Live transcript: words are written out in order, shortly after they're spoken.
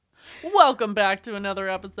Welcome back to another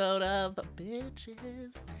episode of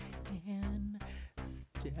Bitches in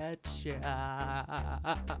Stitches.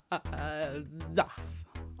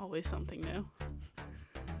 Always something new.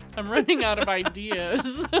 I'm running out of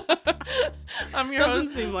ideas. I'm your Doesn't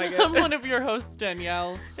host. seem like it. I'm one of your hosts,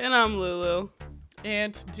 Danielle. And I'm Lulu.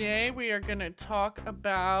 And today we are going to talk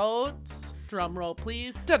about, drum roll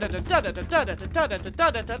please, Bigfoot.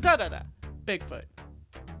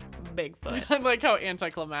 Bigfoot. I like how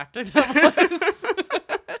anticlimactic that was.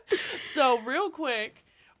 So real quick,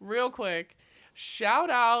 shout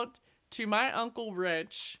out to my Uncle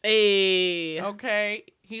Rich. Hey. Okay,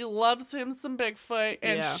 he loves him some Bigfoot.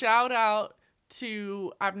 And Yeah. shout out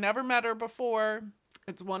to, I've never met her before.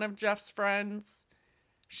 It's one of Jeff's friends.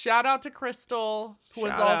 Shout out to Crystal, who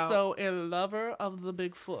is Shout out. also a lover of the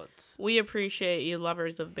Bigfoot. We appreciate you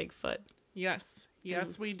lovers of Bigfoot. Yes,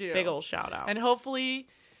 we do. Big ol' shout out. And hopefully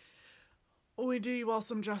we do you all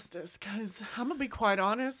some justice, because I'm going to be quite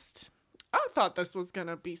honest. I thought this was going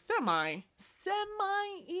to be semi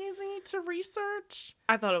easy to research.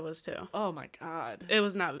 I thought it was too. Oh my God. It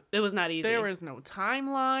was not easy. There is no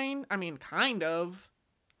timeline. I mean, kind of.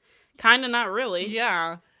 Kinda not really.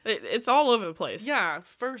 Yeah. It's all over the place. Yeah.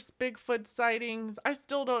 First Bigfoot sightings. I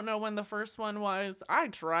still don't know when the first one was. I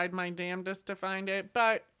tried my damnedest to find it,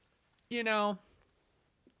 but, you know,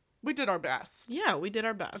 we did our best. Yeah, we did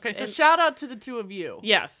our best. Okay, so And shout out to the two of you.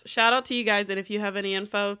 yes, shout out to you guys, and if you have any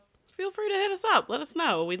info, feel free to hit us up. Let us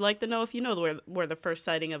know. We'd like to know if you know where the first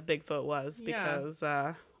sighting of Bigfoot was, because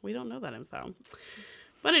we don't know that info.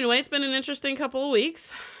 But anyway, it's been an interesting couple of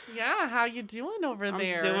weeks. Yeah, how you doing over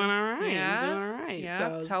there? I'm doing all right. Yeah? I'm doing all right. Yeah,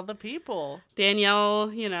 So tell the people.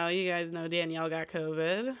 Danielle, you guys know Danielle got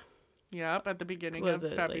COVID. Yep, at the beginning Was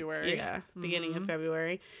of it, February. Beginning of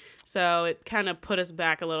February. So it kind of put us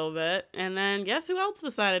back a little bit. And then guess who else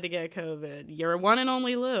decided to get COVID? Your one and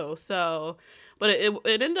only Lou. So, but it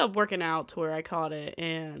ended up working out to where I caught it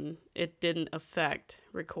and it didn't affect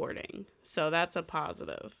recording. So that's a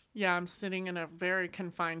positive. Yeah, I'm sitting in a very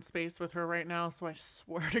confined space with her right now, so I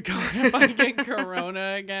swear to God, if I get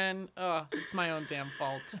corona again, it's my own damn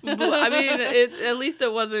fault. I mean, at least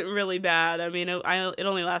it wasn't really bad. I mean, it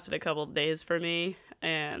only lasted a couple of days for me,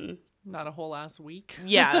 and not a whole ass week.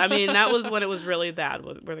 yeah, I mean, that was when it was really bad,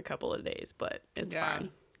 were the couple of days, but it's fine.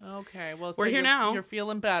 Okay, well, We're here now. You're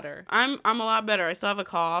feeling better. I'm a lot better. I still have a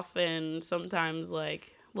cough and sometimes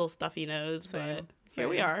like a little stuffy nose, but here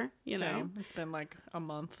we are, you know. It's been like a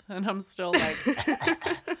month and I'm still like,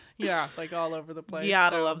 yeah, like all over the place. Yeah,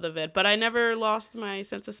 I love the vid. But I never lost my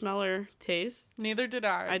sense of smell or taste. Neither did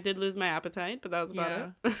I. I did lose my appetite, but that was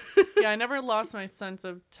about it. Yeah, I never lost my sense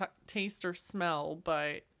of taste or smell,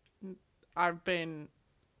 but I've been...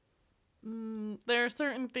 there are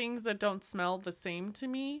certain things that don't smell the same to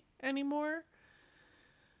me anymore.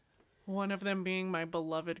 One of them being my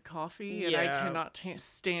beloved coffee, and I cannot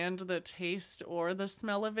stand the taste or the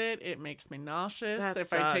smell of it. It makes me nauseous. That if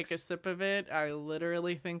sucks. I take a sip of it, I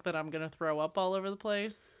literally think that I'm going to throw up all over the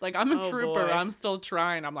place. Like, I'm a trooper. Boy. I'm still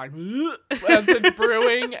trying. I'm like, as it's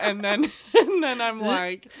brewing, and then I'm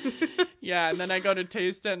like, yeah, and then I go to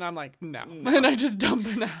taste it, and I'm like, no. And I just dump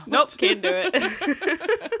it out. Nope, can't do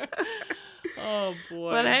it. Oh,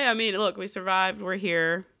 boy. But hey, I mean, look, we survived. We're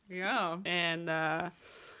here. Yeah. And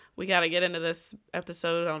we got to get into this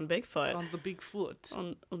episode on Bigfoot. On the Bigfoot.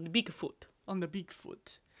 On the Bigfoot. On the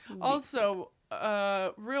Bigfoot. Also,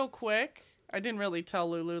 real quick, I didn't really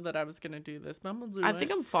tell Lulu that I was going to do this, but I'm going to do it. I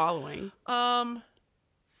think I'm following.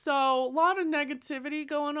 So, a lot of negativity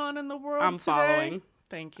going on in the world I'm today. following.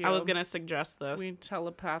 Thank you. I was going to suggest this. We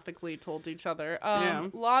telepathically told each other. Yeah.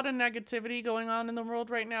 A lot of negativity going on in the world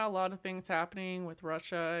right now. A lot of things happening with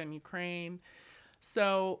Russia and Ukraine.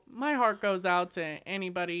 So my heart goes out to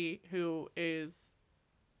anybody who is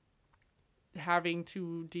having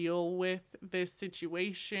to deal with this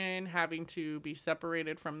situation, having to be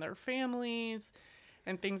separated from their families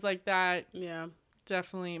and things like that. Yeah.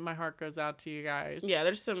 Definitely my heart goes out to you guys. Yeah,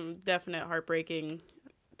 there's some definite heartbreaking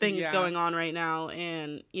things going on right now,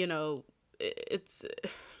 and it's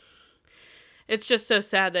just so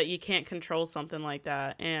sad that you can't control something like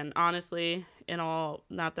that. And honestly,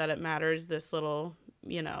 not that it matters, this little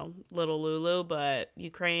Lulu, but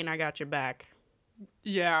Ukraine, I got your back.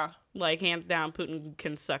 Yeah. Like, hands down, Putin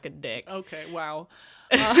can suck a dick. Okay, wow.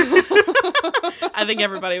 I think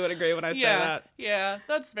everybody would agree when I say that. Yeah,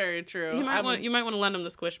 that's very true. You might want to lend him the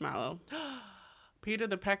Squishmallow. Peter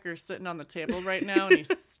the Pecker's sitting on the table right now, and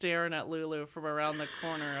he's staring at Lulu from around the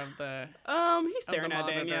corner of the He's staring at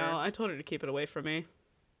monitor. Danielle. I told her to keep it away from me.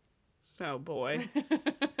 Oh, boy.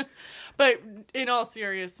 But in all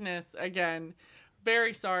seriousness, again,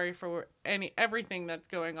 very sorry for everything that's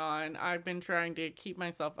going on. I've been trying to keep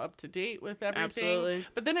myself up to date with everything. Absolutely.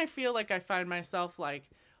 But then I feel like I find myself like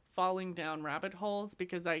falling down rabbit holes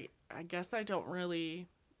because I guess I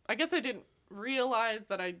didn't realize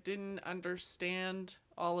that I didn't understand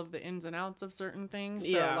all of the ins and outs of certain things.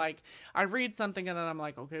 So like I read something and then I'm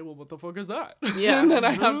like, okay, well what the fuck is that? Yeah. and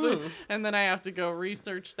then I have to go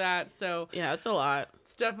research that. So yeah, it's a lot.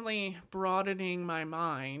 It's definitely broadening my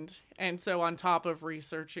mind. And so on top of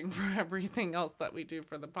researching for everything else that we do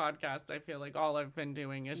for the podcast, I feel like all I've been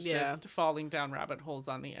doing is just falling down rabbit holes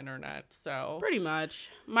on the internet. So pretty much.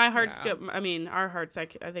 My heart's go. I mean, our hearts, I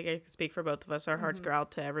think I can speak for both of us. Our hearts go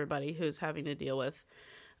out to everybody who's having to deal with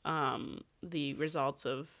the results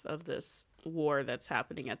of this war that's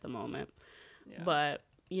happening at the moment. Yeah. But,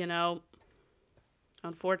 you know,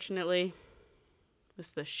 unfortunately,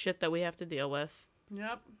 it's the shit that we have to deal with.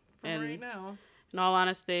 Yep. And right now. In all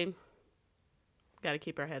honesty, got to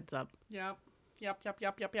keep our heads up. Yep.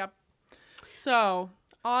 So,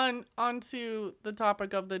 on to the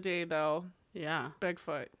topic of the day, though. Yeah.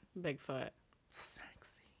 Bigfoot.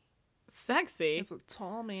 Sexy? It's a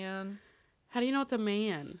tall man. How do you know it's a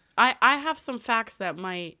man? I have some facts that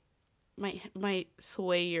might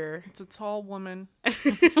sway your... It's a tall woman.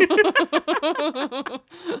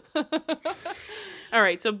 All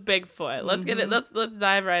right, so Bigfoot. Let's get it. Let's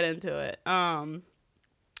dive right into it.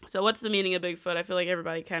 So what's the meaning of Bigfoot? I feel like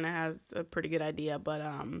everybody kind of has a pretty good idea, but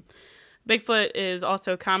Bigfoot is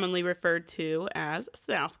also commonly referred to as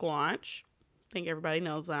Sasquatch. I think everybody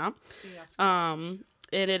knows that. Yes. And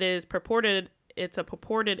it's a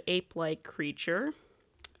purported ape-like creature.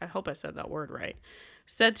 I hope I said that word right.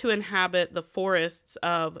 Said to inhabit the forests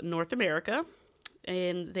of North America,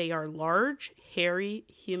 and they are large, hairy,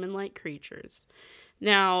 human-like creatures.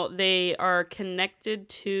 Now, they are connected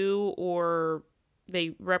to, or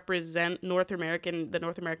they represent the North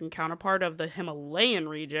American counterpart of the Himalayan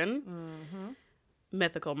region,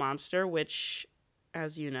 mythical monster, which,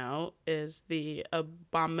 as you know, is the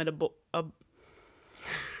abominable.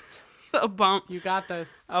 You got this.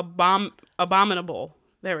 Abominable.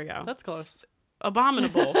 There we go. That's close.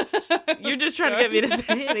 Abominable. You're just trying to get me to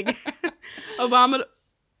say it again. Abominable.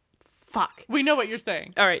 Fuck. We know what you're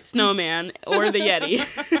saying. All right, snowman or the Yeti.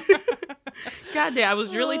 God damn, I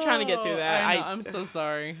was really trying to get through that. I know, I'm so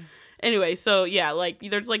sorry. Anyway, so yeah, like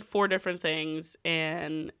there's like 4 different things,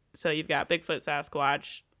 and so you've got Bigfoot,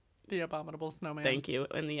 Sasquatch, the abominable snowman. Thank you,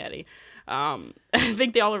 and the Yeti. I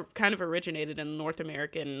think they all kind of originated in the North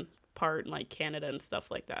American part, like Canada and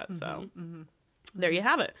stuff like that. So there you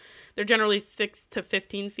have it. They're generally 6 to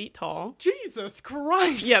 15 feet tall. Jesus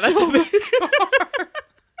Christ! Yeah, that's a big car.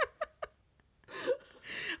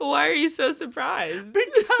 Why are you so surprised?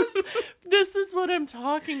 Because this is what I'm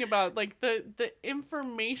talking about. Like the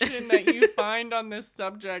information that you find on this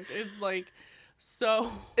subject is like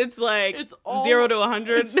so. It's like it's all, 0 to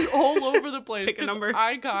 100. It's all over the place. Pick a number.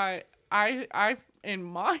 I in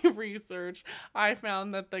my research, I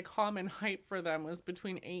found that the common height for them was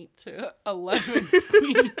between 8 to 11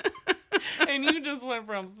 feet. And you just went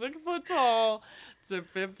from 6 foot tall to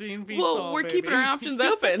 15 feet tall. Well, we're baby. keeping our options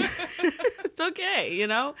open. It's okay, you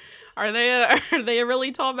know. Are they a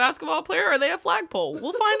really tall basketball player? Or are they a flagpole?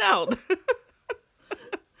 We'll find out.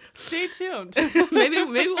 Stay tuned. maybe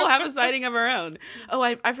we'll have a sighting of our own. Oh,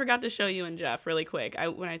 I forgot to show you and Jeff really quick.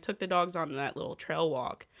 When I took the dogs on that little trail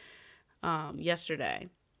walk yesterday,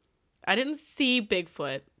 I didn't see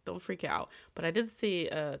Bigfoot. Don't freak out. But I did see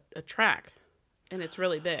a track, and it's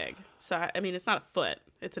really big. So I mean, it's not a foot.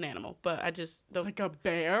 It's an animal. But I just don't. Like a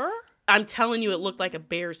bear? I'm telling you, it looked like a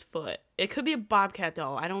bear's foot. It could be a bobcat,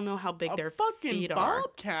 though. I don't know how big their feet are. A fucking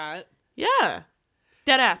bobcat? Yeah.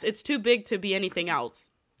 Deadass. It's too big to be anything else.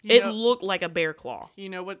 It looked like a bear claw. You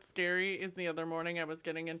know what's scary is the other morning I was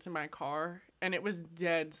getting into my car, and it was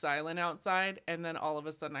dead silent outside, and then all of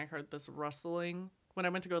a sudden I heard this rustling. When I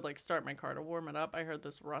went to go like start my car to warm it up, I heard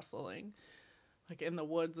this rustling. Like in the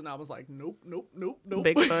woods, and I was like, nope.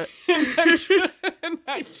 Bigfoot. and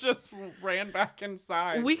I just ran back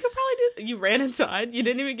inside. We could probably do... You ran inside? You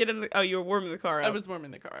didn't even get in the... Oh, you were warming the car up. I was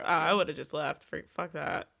warming the car up. I would have just left. Fuck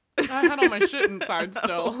that. I had all my shit inside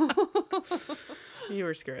still. You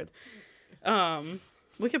were screwed.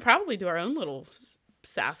 We could probably do our own little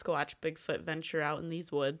Sasquatch Bigfoot venture out in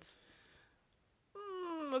these woods.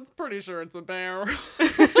 I'm pretty sure it's a bear.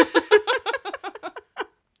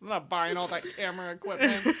 I'm not buying all that camera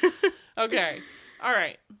equipment. Okay. All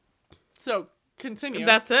right. So, continue.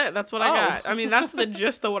 That's it. That's what I got. I mean, that's the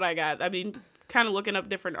gist of what I got. I mean, kind of looking up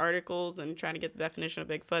different articles and trying to get the definition of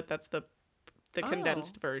Bigfoot. That's the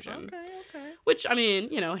condensed version. Okay. Which, I mean,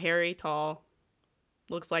 you know, hairy, tall,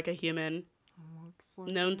 looks like a human.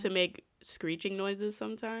 known to make screeching noises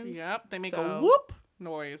sometimes. Yep, they make a whoop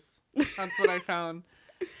noise. That's what I found.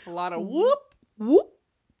 A lot of whoop. Whoop.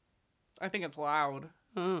 I think it's loud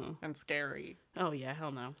and scary. Oh, yeah,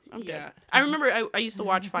 hell no. I'm good. I remember I used to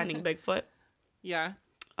watch Finding Bigfoot. Yeah.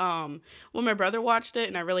 When my brother watched it,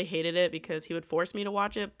 and I really hated it because he would force me to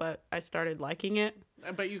watch it, but I started liking it.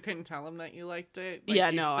 But you couldn't tell him that you liked it? Like, yeah,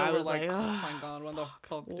 no, I was like, oh my god, when the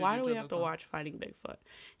fuck why do we have to watch Finding Bigfoot?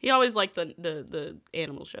 He always liked the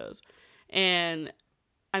animal shows. And,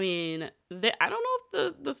 I mean, I don't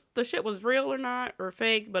know if the shit was real or not, or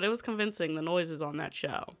fake, but it was convincing, the noises on that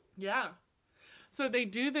show. Yeah. So they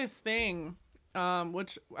do this thing,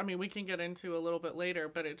 which, I mean, we can get into a little bit later,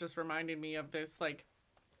 but it just reminded me of this, like,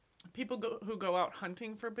 people who go out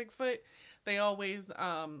hunting for Bigfoot, they always,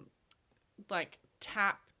 like,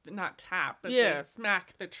 not tap, but they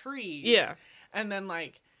smack the trees. Yeah. And then,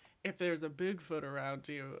 like, if there's a Bigfoot around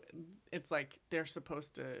you, it's like they're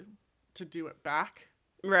supposed to do it back.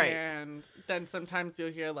 Right. And then sometimes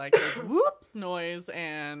you'll hear, like, this whoop noise,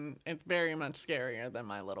 and it's very much scarier than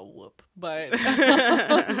my little whoop. But,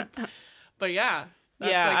 but yeah.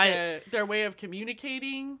 That's like their way of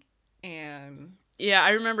communicating, and... Yeah,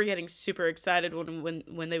 I remember getting super excited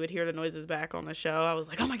when they would hear the noises back on the show. I was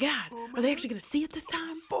like, oh my god, are they actually going to see it this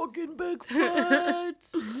time? Fucking Bigfoot!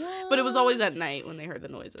 But it was always at night when they heard the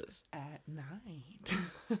noises. At night.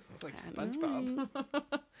 It's like SpongeBob.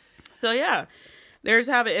 So yeah, there's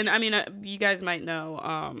Habit. And I mean, you guys might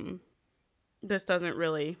know, this doesn't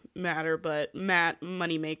really matter, but Matt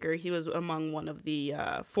Moneymaker, he was among one of the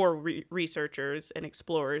 4 researchers and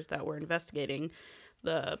explorers that were investigating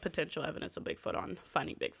the potential evidence of Bigfoot on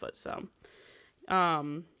Finding Bigfoot. So,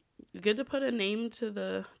 good to put a name to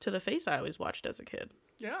the face I always watched as a kid.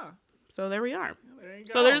 Yeah. So there we are. Yeah, there you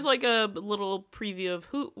go. So there's like a little preview of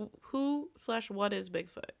who/what is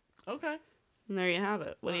Bigfoot. Okay. And there you have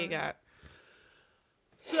it. What do you got?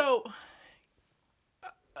 So,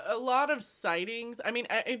 a lot of sightings. I mean,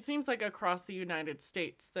 it seems like across the United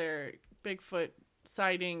States, there Bigfoot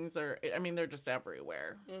sightings are. I mean, they're just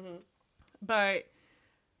everywhere. Mm-hmm. But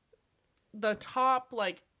the top,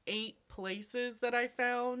 like, 8 places that I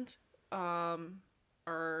found are...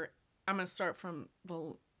 I'm going to start from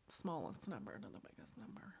the smallest number to the biggest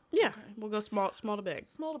number. Yeah, okay. We'll go small to big.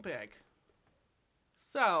 Small to big.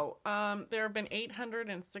 So, there have been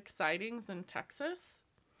 806 sightings in Texas.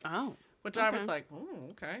 Oh. Which I was like,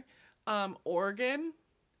 oh, okay. Oregon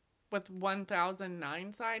with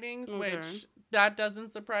 1,009 sightings, which... That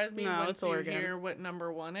doesn't surprise me once you hear what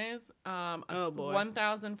number 1 is. Oh, boy.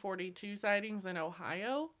 1,042 sightings in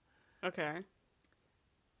Ohio. Okay.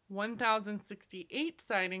 1,068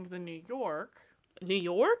 sightings in New York. New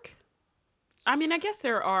York? I mean, I guess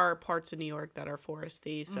there are parts of New York that are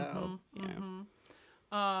foresty, so, yeah.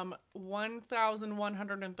 Mm-hmm.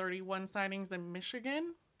 1,131 sightings in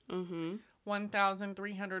Michigan. Mm-hmm.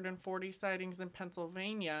 1,340 sightings in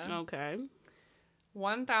Pennsylvania. Okay.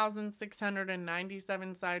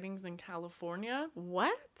 1,697 sightings in California.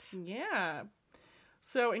 What? Yeah.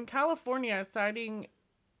 So in California, a sighting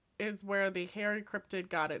is where the hairy cryptid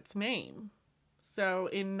got its name. So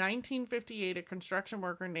in 1958, a construction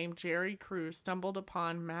worker named Jerry Cruz stumbled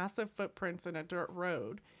upon massive footprints in a dirt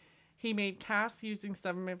road. He made casts using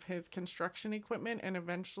some of his construction equipment, and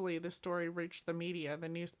eventually the story reached the media. The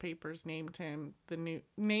newspapers named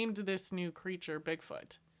this new creature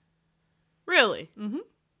Bigfoot. Really? Mm-hmm.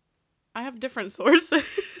 I have different sources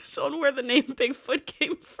on where the name Bigfoot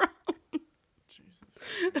came from.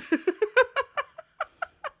 Jesus.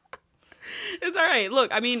 It's all right.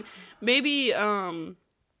 Look, I mean, maybe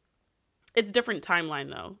it's different timeline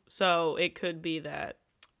though, so it could be that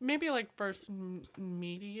maybe like first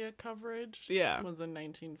media coverage. Yeah, was in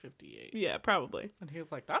 1958. Yeah, probably. And he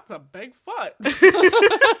was like, "That's a Bigfoot."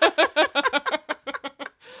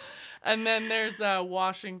 And then there's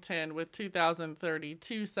Washington with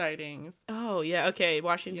 2,032 sightings. Oh, yeah. Okay,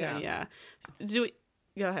 Washington, yeah.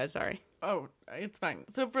 Go ahead, sorry. Oh, it's fine.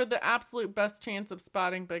 So for the absolute best chance of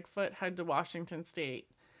spotting Bigfoot, head to Washington State.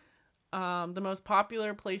 The most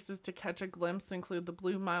popular places to catch a glimpse include the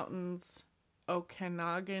Blue Mountains,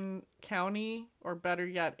 Okanagan County, or better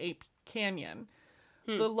yet, Ape Canyon.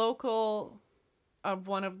 The local of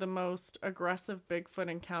one of the most aggressive Bigfoot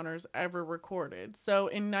encounters ever recorded. So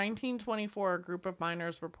in 1924, a group of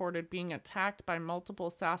miners reported being attacked by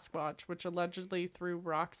multiple Sasquatch, which allegedly threw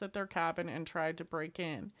rocks at their cabin and tried to break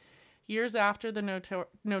in. Years after the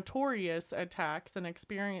notorious attacks, an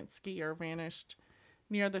experienced skier vanished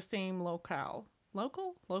near the same locale.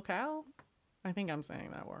 Locale? I think I'm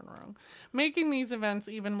saying that word wrong. Making these events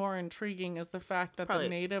even more intriguing is the fact that the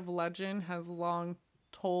native legend has long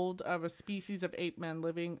told of a species of ape men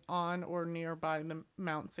living on or nearby the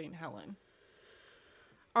Mount St. Helen.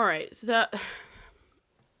 All right, so that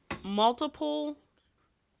multiple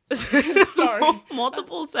Sorry.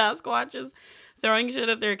 multiple Sasquatches throwing shit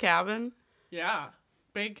at their cabin. Yeah.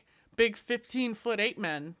 Big 15-foot ape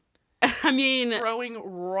men I mean, throwing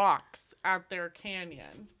rocks at their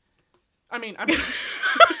canyon. I'm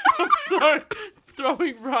sorry.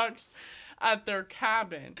 Throwing rocks at their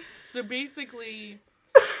cabin. So basically,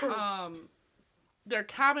 their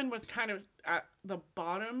cabin was kind of at the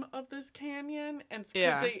bottom of this canyon, and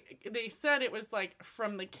because they said it was like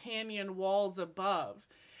from the canyon walls above.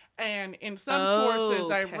 And in some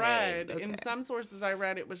sources I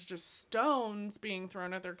read, it was just stones being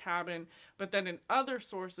thrown at their cabin. But then in other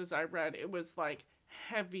sources I read, it was like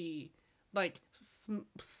heavy, like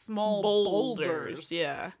small boulders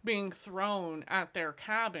being thrown at their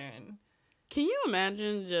cabin. Can you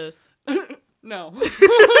imagine just... No.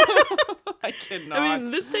 I cannot. I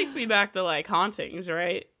mean, this takes me back to, like, hauntings,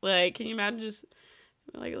 right? Like, can you imagine just,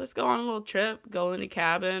 like, let's go on a little trip, go in a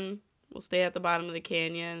cabin, we'll stay at the bottom of the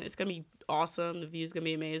canyon, it's gonna be awesome, the view's gonna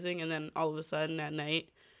be amazing, and then all of a sudden at night,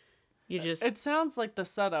 you just... It sounds like the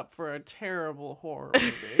setup for a terrible horror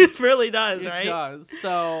movie. It really does, right? It does,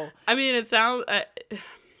 so... I mean, it sounds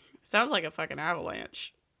like a fucking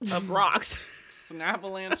avalanche of rocks. An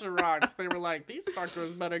avalanche of rocks. They were like, these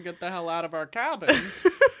fuckers better get the hell out of our cabin.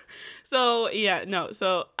 So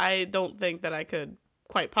I don't think that I could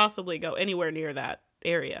quite possibly go anywhere near that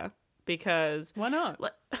area because... Why not?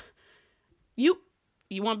 You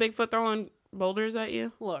want Bigfoot throwing boulders at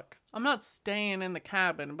you? Look, I'm not staying in the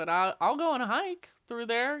cabin, but I'll go on a hike through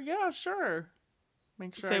there. Yeah, sure.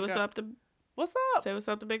 Make sure what's up to Bigfoot. What's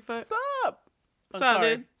up? What's up,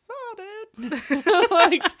 dude?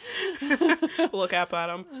 Like, look up at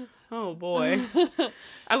him. Oh boy.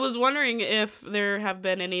 I was wondering if there have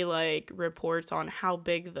been any like reports on how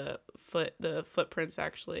big the footprints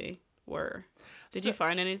actually were. Did you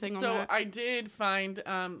find anything on that? So I did find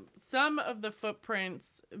some of the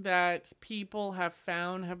footprints that people have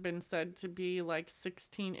found have been said to be like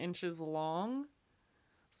 16 inches long.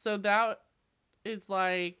 So that is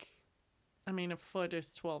like, a foot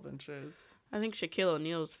is 12 inches. I think Shaquille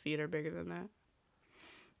O'Neal's feet are bigger than that.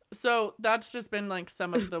 So that's just been like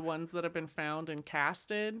some of the ones that have been found and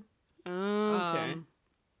casted. Okay.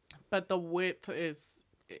 But the width is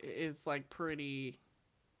like pretty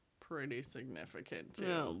significant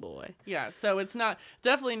too. Oh boy. Yeah, so it's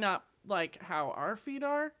definitely not like how our feet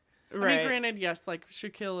are. Right. I mean, granted, yes, like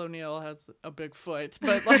Shaquille O'Neal has a big foot,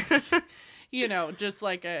 but like, just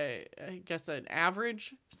like I guess an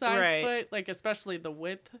average size foot, like especially the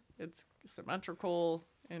width, it's symmetrical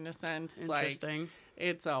in a sense. Interesting. Like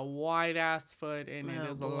it's a wide ass foot and it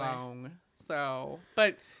is long. So,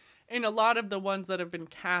 but in a lot of the ones that have been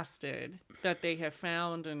casted that they have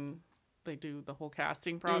found and they do the whole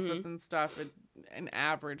casting process and stuff, an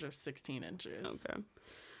average of 16 inches. Okay.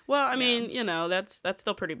 Well, I mean, that's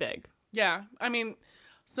still pretty big. Yeah.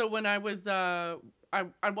 So when I was, I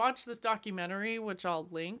watched this documentary, which I'll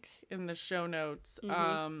link in the show notes.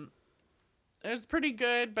 It was pretty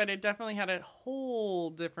good, but it definitely had a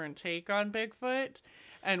whole different take on Bigfoot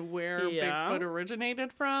and where Bigfoot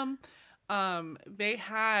originated from. They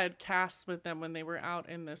had casts with them when they were out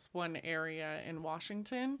in this one area in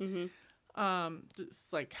Washington.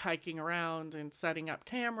 Just like hiking around and setting up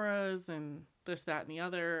cameras and this, that, and the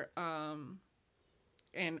other.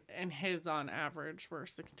 And his on average were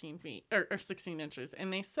 16 feet or 16 inches.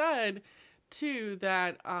 And they said too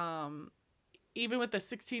that even with a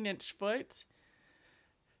 16-inch foot,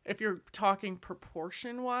 if you're talking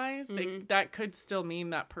proportion wise, that could still mean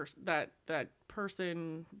that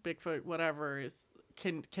person, Bigfoot, whatever,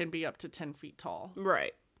 can be up to 10 feet tall.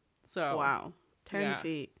 Right. So wow, 10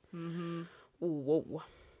 feet. Mm-hmm. Whoa.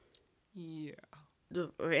 Yeah.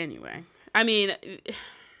 Anyway, I mean,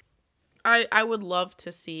 I would love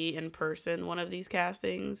to see in person one of these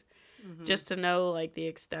castings, just to know like the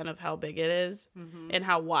extent of how big it is and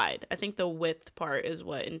how wide. I think the width part is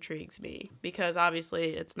what intrigues me because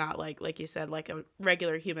obviously it's not like you said, like a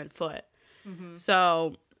regular human foot.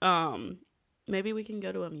 So maybe we can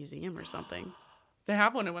go to a museum or something. They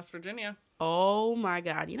have one in West Virginia. Oh my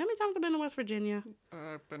God! You know how many times I've been to West Virginia?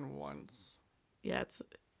 I've been once. Yeah,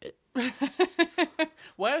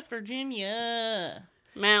 West Virginia.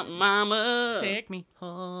 Mountain Mama. Take me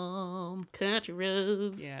home. Country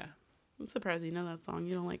roads. Yeah. I'm surprised you know that song.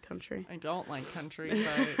 You don't like country. I don't like country,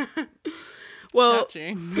 but well,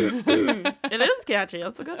 catchy. It is catchy.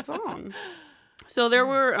 That's a good song. So there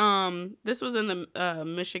were this was in the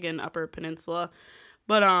Michigan Upper Peninsula,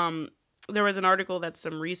 but there was an article that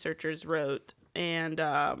some researchers wrote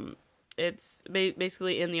and it's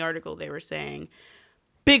basically in the article they were saying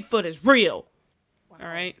Bigfoot is real. Wow. All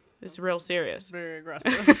right, it's real serious. Very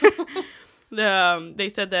aggressive. They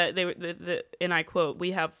said that and I quote,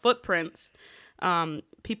 "We have footprints.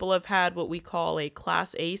 People have had what we call a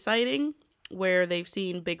Class A sighting, where they've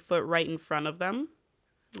seen Bigfoot right in front of them.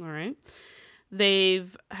 All right.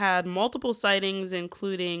 They've had multiple sightings,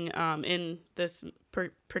 including in this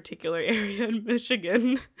particular area in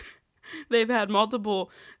Michigan. They've had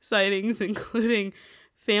multiple sightings, including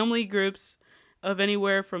family groups of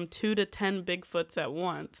anywhere from 2 to 10 Bigfoots at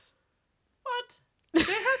once." What?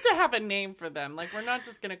 They have to have a name for them. Like, we're not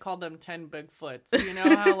just going to call them 10 Bigfoots. You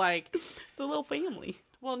know how, like... It's a little family.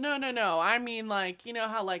 Well, no. I mean, like, you know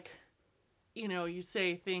how, like, you know, you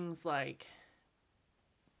say things like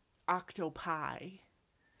octopi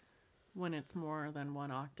when it's more than one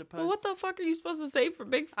octopus. Well, what the fuck are you supposed to say for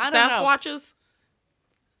big Sasquatches?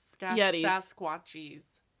 Yetis. Sasquatchies.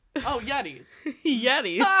 Oh, Yetis.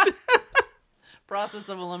 Yetis. Process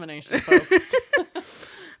of elimination,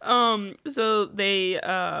 folks. So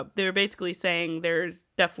they're basically saying there's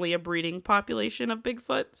definitely a breeding population of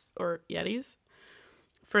Bigfoots or Yetis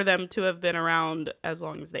for them to have been around as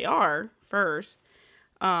long as they are first.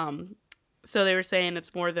 So they were saying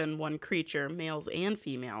it's more than one creature, males and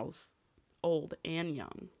females, old and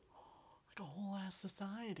young. Like a whole ass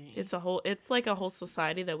society. It's like a whole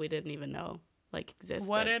society that we didn't even know like existed.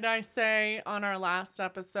 What did I say on our last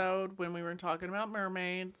episode when we were talking about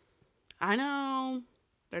mermaids? I know.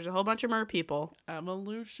 There's a whole bunch of mer people.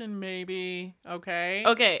 Evolution, maybe. Okay.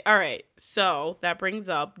 Okay, all right. So that brings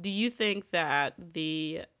up, do you think that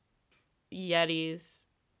the Yetis,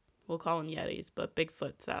 we'll call them Yetis, but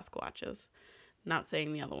Bigfoot Sasquatches, not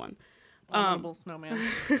saying the other one. Honorable snowman.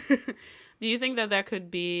 Do you think that could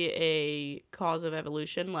be a cause of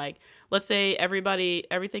evolution? Like, let's say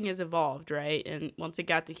everything is evolved, right? And once it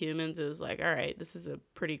got to humans, it was like, all right, this is a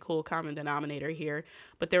pretty cool common denominator here.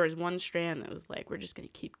 But there was one strand that was like, we're just going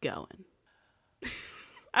to keep going.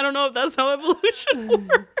 I don't know if that's how evolution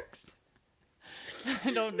works. I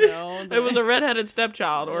don't know. It was a redheaded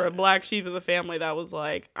stepchild or a black sheep of the family that was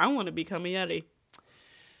like, I want to become a Yeti.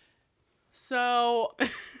 So,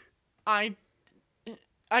 I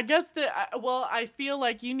guess I feel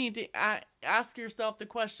like you need to ask yourself the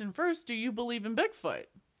question first, do you believe in Bigfoot?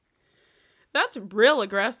 That's real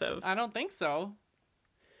aggressive. I don't think so.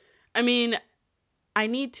 I mean, I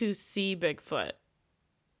need to see Bigfoot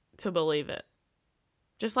to believe it.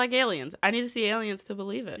 Just like aliens. I need to see aliens to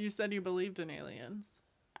believe it. You said you believed in aliens.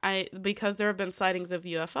 Because there have been sightings of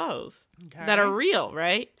UFOs that are real,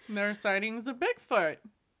 right? There are sightings of Bigfoot.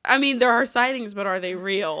 I mean, there are sightings, but are they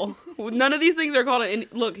real? None of these things are called...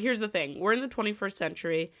 Look, here's the thing. We're in the 21st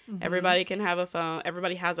century. Mm-hmm. Everybody can have a phone.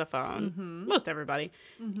 Everybody has a phone. Mm-hmm. Most everybody.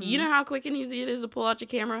 Mm-hmm. You know how quick and easy it is to pull out your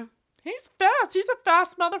camera? He's fast. He's a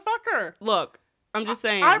fast motherfucker. Look, I'm just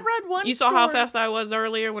saying. I read one You saw how fast I was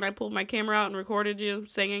earlier when I pulled my camera out and recorded you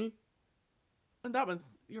singing?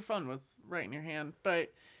 Your phone was right in your hand,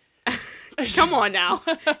 but... Come on now.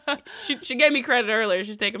 She gave me credit earlier.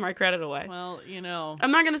 She's taking my credit away. Well, you know.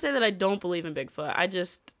 I'm not going to say that I don't believe in Bigfoot.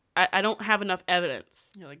 I don't have enough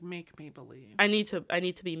evidence. You're like, make me believe. I need to be, I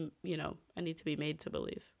need to be made to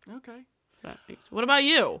believe. Okay. What about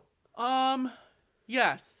you?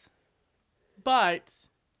 Yes. But,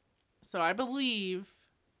 so I believe,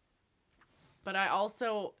 but I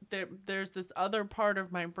also, there's this other part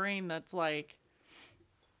of my brain that's like,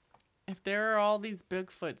 if there are all these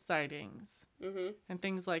Bigfoot sightings and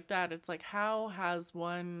things like that, it's like, how has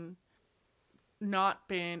one not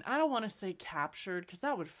been, I don't want to say captured, because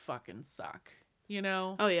that would fucking suck, you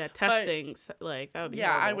know? Oh, yeah, testing, like, that would be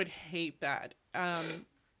horrible. I would hate that.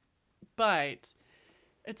 But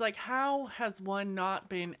it's like, how has one not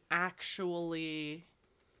been actually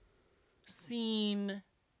seen,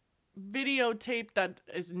 videotaped that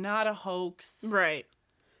is not a hoax? Right.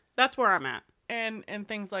 That's where I'm at. And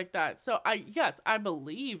things like that. So I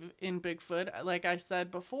believe in Bigfoot. Like I said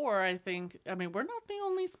before, we're not the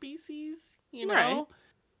only species, you know. Right.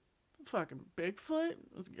 Fucking Bigfoot,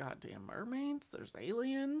 there's goddamn mermaids, there's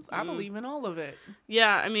aliens. I believe in all of it.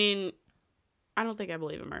 Yeah, I mean, I don't think I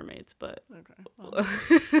believe in mermaids, but okay. Well.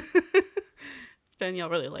 Danielle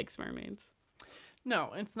really likes mermaids.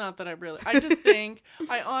 No, it's not that I just think,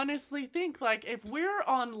 I honestly think, like, if we're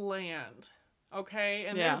on land, okay,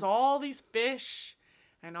 and there's all these fish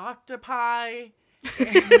and octopi.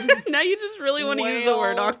 And now you just really want to use the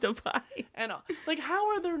word octopi. And like,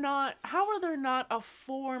 how are there not a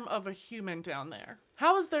form of a human down there?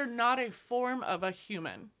 How is there not a form of a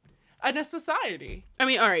human in a society? I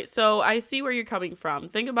mean, all right, so I see where you're coming from.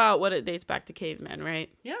 Think about what it dates back to cavemen, right?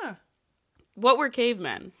 Yeah. what were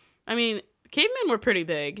cavemen? I mean, cavemen were pretty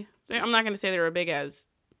big. I'm not going to say they were big as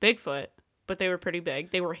Bigfoot, but they were pretty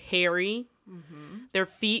big. They were hairy. Mm-hmm. Their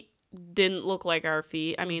feet didn't look like our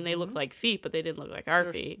feet. I mean, they looked like feet, but they didn't look like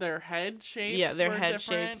our feet. Their head shapes. Yeah, their were head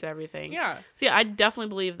different. shapes, everything. Yeah. So yeah, I definitely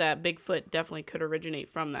believe that Bigfoot definitely could originate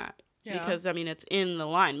from that. Yeah. Because I mean, it's in the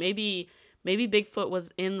line. Maybe Bigfoot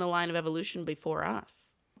was in the line of evolution before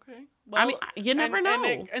us. Okay. Well, I mean, you never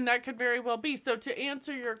know. And that could very well be. So to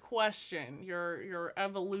answer your question, your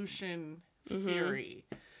evolution theory.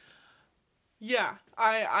 Yeah,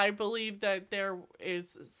 I believe that there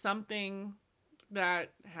is something that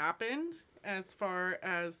happened as far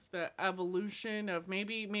as the evolution of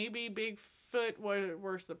maybe Bigfoot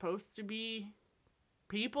were supposed to be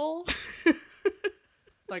people.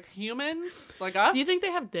 Like humans, like us. Do you think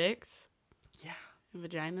they have dicks? Yeah. And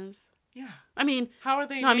vaginas? Yeah. I mean, how are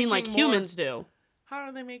they? No, I mean like humans do. How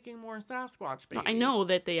are they making more Sasquatch babies? No, I know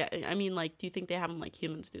that they. I mean, like, do you think they have them like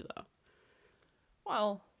humans do though?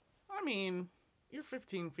 Well, I mean, you're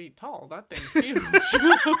 15 feet tall. That thing's huge.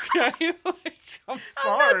 Okay, like, I'm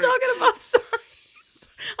sorry. I'm not talking about size.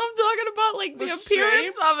 I'm talking about like the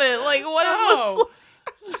appearance of it, like what it looks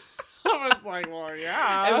like. I was like, well,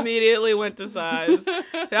 yeah. Immediately went to size. So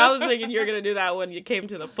I was thinking you're going to do that when you came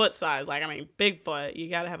to the foot size. Like, I mean, Bigfoot, you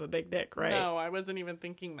got to have a big dick, right? No, I wasn't even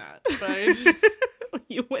thinking that. But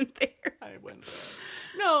you went there. I went there.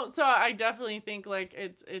 No, so I definitely think, like,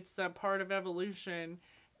 it's a part of evolution.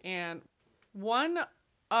 And one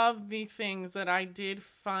of the things that I did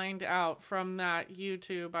find out from that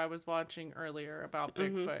YouTube I was watching earlier about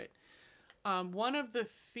Bigfoot, one of the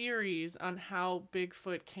theories on how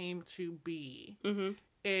Bigfoot came to be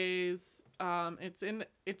is it's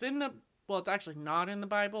actually not in the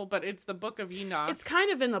Bible, but it's the Book of Enoch. It's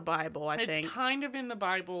kind of in the Bible, I think. It's kind of in the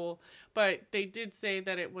Bible, but they did say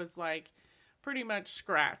that it was like pretty much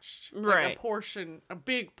scratched. Right. Like a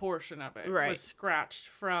big portion of it was scratched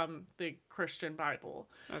from the Christian Bible.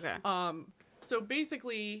 Okay. So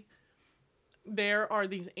basically, there are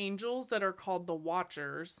these angels that are called the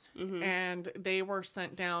Watchers, and they were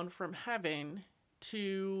sent down from heaven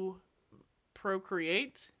to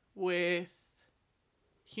procreate with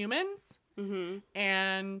humans,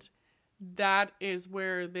 and that is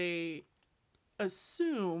where they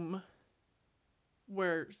assume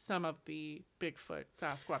where some of the Bigfoot,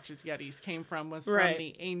 Sasquatches, Yetis came from was from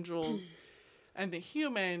the angels and the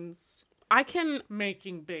humans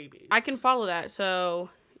making babies. I can follow that. So,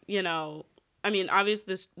 you know, I mean,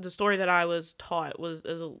 obviously, the story that I was taught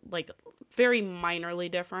is like very minorly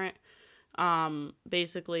different.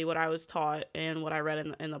 Basically, what I was taught and what I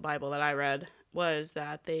read in the Bible that I read was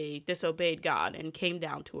that they disobeyed God and came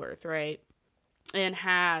down to earth, right? And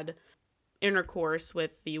had intercourse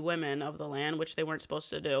with the women of the land, which they weren't supposed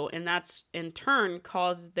to do. And that's in turn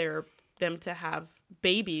caused them to have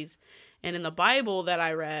babies. And in the Bible that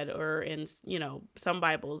I read, or in, you know, some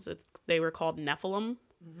Bibles, they were called Nephilim.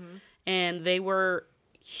 And they were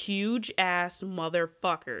huge ass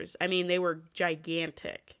motherfuckers. I mean, they were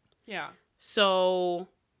gigantic. Yeah. So,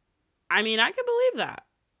 I mean, I could believe that,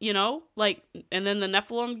 you know, like, and then the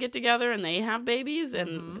Nephilim get together and they have babies,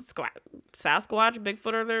 and Sasquatch,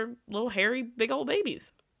 Bigfoot are their little hairy, big old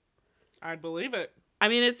babies. I'd believe it. I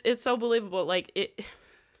mean, it's so believable. Like it,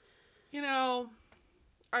 you know,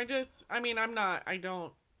 I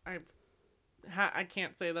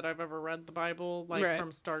can't say that I've ever read the Bible, like,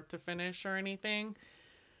 from start to finish or anything.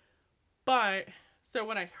 But, so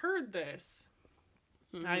when I heard this,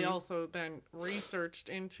 I also then researched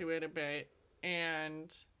into it a bit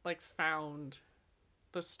and, like, found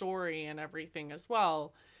the story and everything as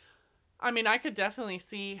well. I mean, I could definitely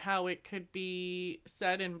see how it could be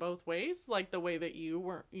said in both ways, like the way that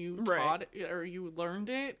you taught or you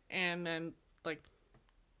learned it, and then, like,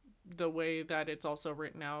 the way that it's also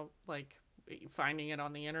written out, like, finding it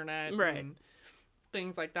on the internet and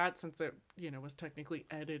things like that, since it, you know, was technically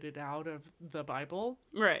edited out of the Bible.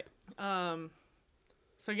 Right.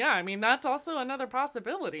 So yeah, I mean, that's also another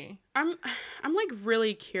possibility. I'm like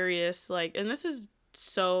really curious, like, and this is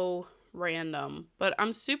so random, but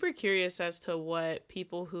I'm super curious as to what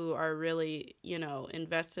people who are really, you know,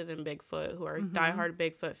 invested in Bigfoot, who are diehard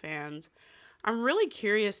Bigfoot fans, I'm really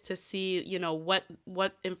curious to see, you know, what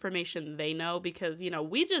information they know, because, you know,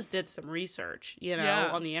 we just did some research, you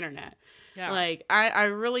know, on the internet. Yeah. Like, I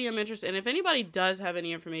really am interested. And if anybody does have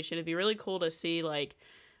any information, it'd be really cool to see, like,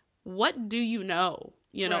 what do you know,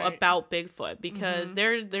 you know, about Bigfoot? Because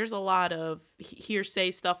there's a lot of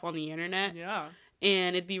hearsay stuff on the internet. Yeah.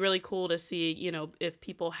 And it'd be really cool to see, you know, if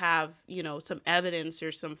people have, you know, some evidence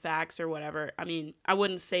or some facts or whatever. I mean, I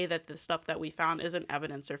wouldn't say that the stuff that we found isn't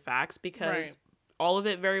evidence or facts, because all of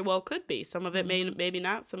it very well could be. Some of it maybe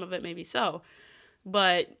not, some of it maybe so.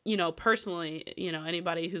 But, you know, personally, you know,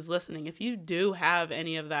 anybody who's listening, if you do have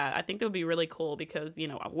any of that, I think that would be really cool because, you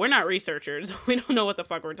know, we're not researchers. We don't know what the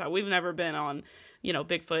fuck we're talking. We've never been on, you know,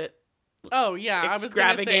 Bigfoot. Oh, yeah. I was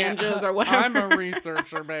going to say, or whatever. I'm a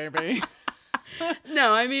researcher, baby.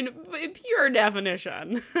 No, I mean, pure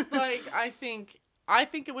definition. Like, I think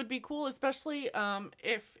it would be cool, especially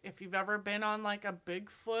if you've ever been on, like, a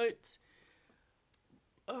Bigfoot,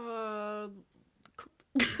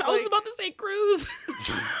 I was about to say cruise.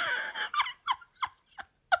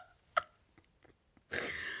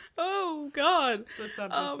 Oh, God. This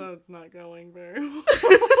episode's not going very well.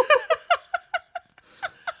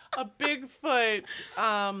 A Bigfoot,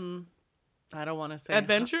 I don't want to say...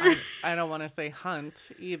 adventure? I don't want to say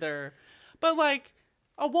hunt, either. But, like,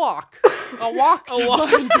 a walk. A walk to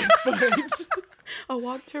find Bigfoot. A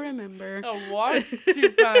walk to remember. A walk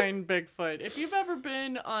to find Bigfoot. If you've ever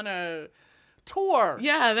been on a... tour.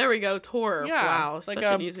 Yeah, there we go. Tour. Yeah, wow, like such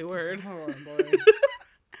an easy word. Oh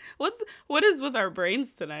boy. What is with our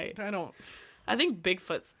brains tonight? I think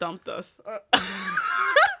Bigfoot stumped us. Oh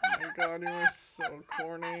my god, you are so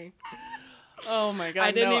corny. Oh my god.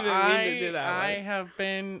 I didn't even mean to do that.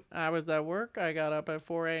 I was at work. I got up at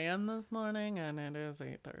 4 a.m. this morning and it is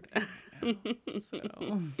 8:30. So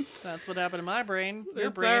that's what happened to my brain.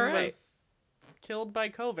 Your brain was killed by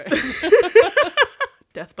COVID.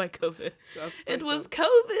 Death by COVID. It was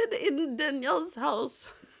COVID in Danielle's house.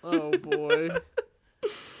 Oh, boy.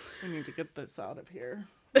 I need to get this out of here.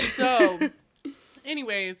 So,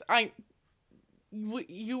 anyways,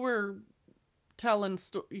 you were telling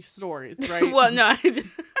stories, right? Well, no,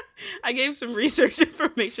 I gave some research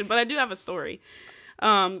information, but I do have a story.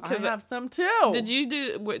 I have some too. Did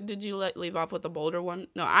you leave off with the Boulder one?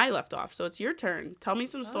 No, I left off. So it's your turn. Tell me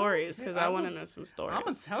some stories because I want to know some stories. I'm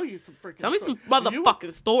gonna tell you some freaking. Tell me some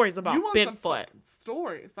motherfucking stories about Bigfoot.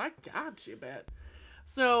 Stories. I got you, bet.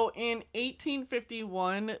 So in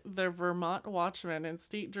 1851, the Vermont Watchman and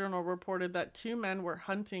State Journal reported that 2 men were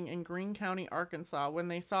hunting in Greene County, Arkansas, when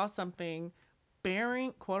they saw something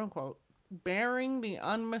bearing, quote unquote, bearing the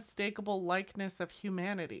unmistakable likeness of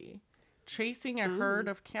humanity, chasing a herd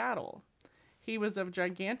of cattle. He was of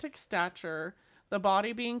gigantic stature, the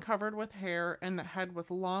body being covered with hair and the head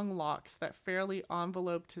with long locks that fairly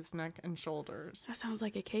enveloped his neck and shoulders. That sounds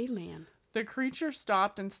like a caveman. The creature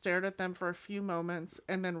stopped and stared at them for a few moments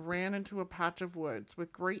and then ran into a patch of woods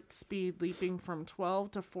with great speed, leaping from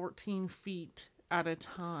 12 to 14 feet at a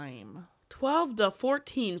time. 12 to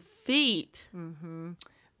 14 feet? Mm-hmm.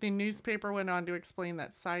 The newspaper went on to explain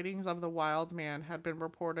that sightings of the wild man had been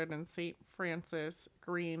reported in St. Francis,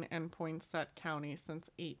 Greene, and Poinsett County since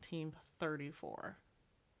 1834.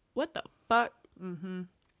 What the fuck? Mm-hmm.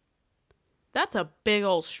 That's a big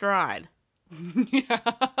old stride. Yeah.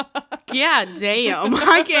 Yeah, damn.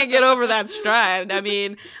 I can't get over that stride. I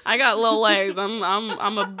mean, I got little legs.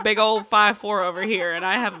 I'm a big old 5'4" over here, and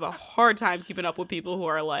I have a hard time keeping up with people who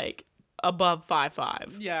are like above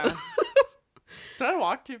 5'5". Yeah. Did I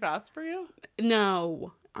walk too fast for you?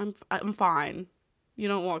 No, I'm fine. You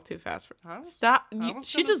don't walk too fast for me. Stop.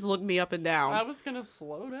 She just looked me up and down. I was gonna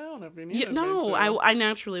slow down if you needed me no, to. I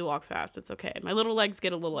naturally walk fast. It's okay. My little legs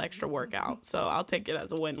get a little extra workout, so I'll take it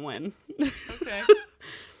as a win-win. Okay.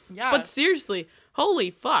 Yeah. But seriously,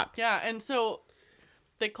 holy fuck. Yeah, and so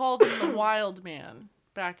they called him the Wild Man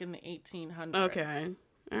back in the 1800s. Okay.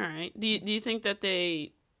 All right. Do you think that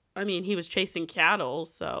he was chasing cattle,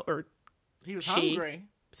 or he was hungry.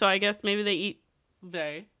 So I guess maybe they eat.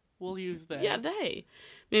 We'll use they. Yeah, they.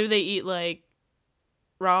 Maybe they eat like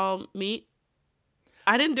raw meat.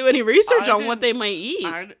 I didn't do any research on what they might eat.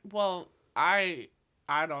 I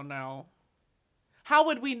don't know. How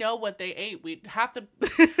would we know what they ate? We'd have to,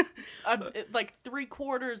 like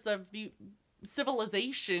 3/4 of the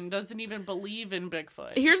civilization doesn't even believe in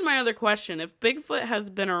Bigfoot. Here's my other question. If Bigfoot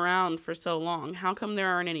has been around for so long, how come there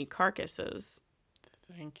aren't any carcasses?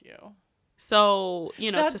 Thank you. So,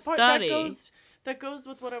 to study. That goes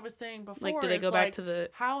with what I was saying before. Like, do they go back to the...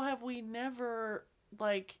 How have we never,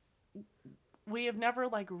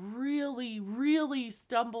 really, really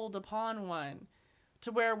stumbled upon one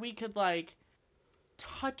to where we could,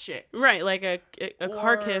 touch it. Right, like a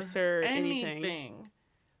carcass or anything.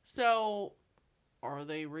 So, are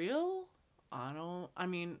they real?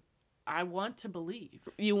 I want to believe.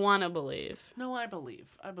 You want to believe. No, I believe.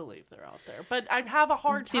 I believe they're out there. But I have a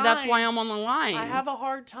hard time. See, that's why I'm on the line. I have a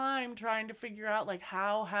hard time trying to figure out,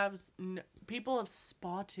 how people have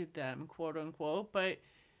spotted them, quote unquote, but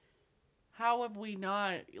how have we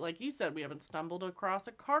not, like you said, we haven't stumbled across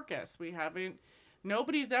a carcass. We haven't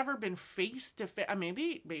nobody's ever been face to face.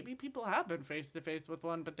 Maybe people have been face to face with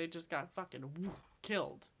one, but they just got fucking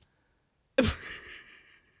killed. I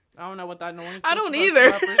don't know what that noise is. I don't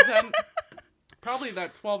either. Represent. Probably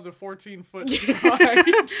that 12 to 14 foot stride.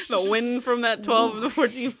 The wind from that 12 to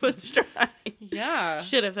 14 foot stride. Yeah.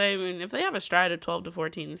 Shit, if they have a stride of 12 to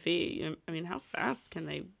 14 feet, I mean, how fast can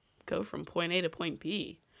they go from point A to point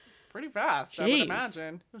B? Pretty fast, Jeez. I would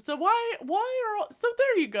imagine. So so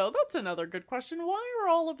there you go. That's another good question. Why are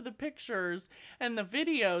all of the pictures and the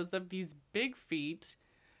videos of these big feet,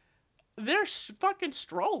 they're fucking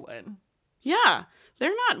strolling. Yeah.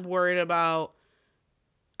 They're not worried about,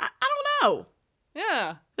 I don't know.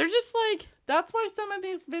 Yeah. They're just like... That's why some of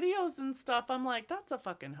these videos and stuff, I'm like, that's a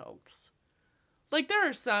fucking hoax. Like, there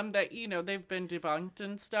are some that, they've been debunked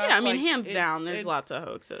and stuff. Yeah, I mean, like, hands down, there's lots of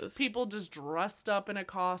hoaxes. People just dressed up in a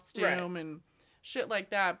costume and shit like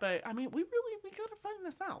that. But, I mean, we gotta find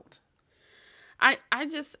this out. I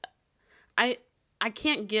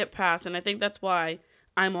can't get past, and I think that's why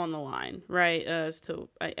I'm on the line, right? I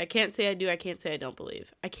can't say I do, I can't say I don't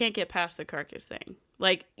believe. I can't get past the carcass thing.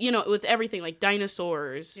 Like, with everything, like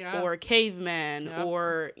dinosaurs or cavemen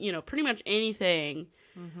or, pretty much anything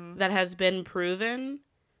that has been proven,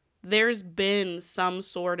 there's been some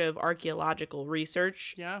sort of archaeological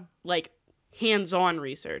research, like hands-on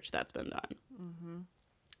research that's been done. Mm-hmm.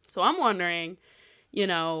 So I'm wondering,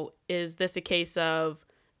 is this a case of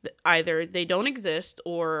either they don't exist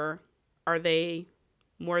or are they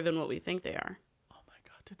more than what we think they are? Oh my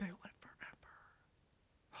God, did they live forever?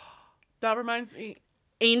 That reminds me.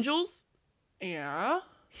 Angels? Yeah.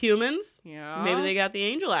 Humans? Yeah. Maybe they got the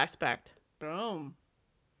angel aspect. Boom.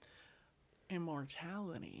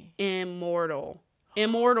 Immortality. Immortal.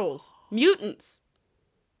 Immortals. Mutants.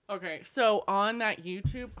 Okay, so on that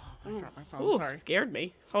YouTube... Oh, I dropped my phone, sorry. Scared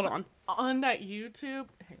me. Hold on. On that YouTube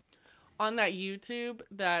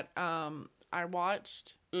that I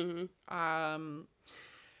watched,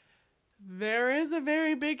 there is a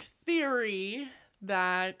very big theory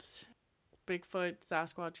that Bigfoot,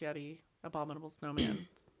 Sasquatch, Yeti, abominable snowman.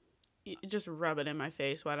 You just rub it in my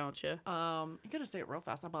face, why don't you? You gotta say it real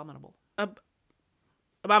fast. Abominable.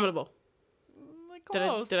 Abominable. Like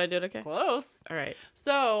close. Did I do it okay? Close. All right.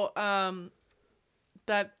 So,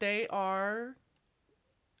 that they are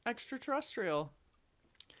extraterrestrial.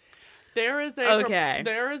 There is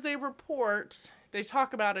a report. They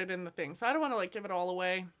talk about it in the thing. So I don't want to give it all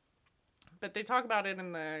away, but they talk about it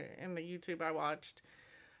in the YouTube I watched,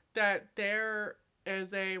 that there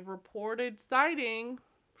is a reported sighting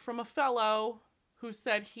from a fellow who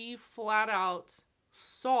said he flat out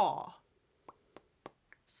saw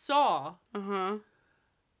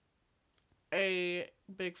a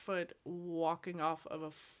Bigfoot walking off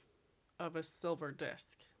of a silver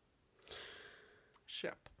disc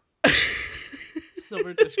ship.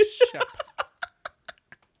 Silver disc ship.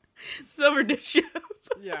 Silver disc ship.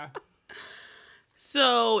 Yeah.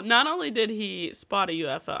 So not only did he spot a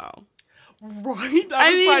UFO. Right?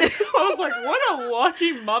 I was like, what a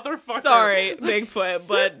lucky motherfucker. Sorry, Bigfoot,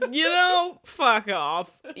 but fuck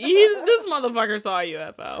off. This motherfucker saw a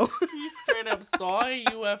UFO. He straight up saw a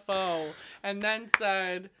UFO and then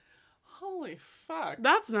said, holy fuck.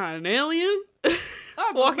 That's not an alien.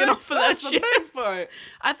 That's walking off of that shit. Bigfoot.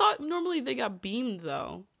 I thought normally they got beamed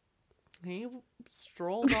though. He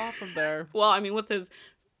strolled off of there. Well, I mean, with his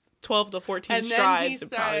 12 to 14 and strides,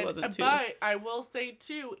 it probably wasn't too. But I will say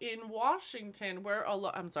too, in Washington, where a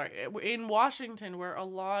lot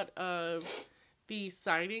of the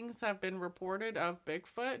sightings have been reported of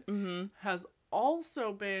Bigfoot, has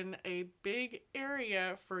also been a big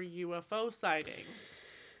area for UFO sightings.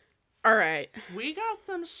 All right. We got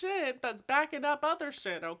some shit that's backing up other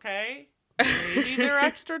shit, okay? Maybe they're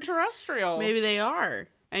extraterrestrial. Maybe they are.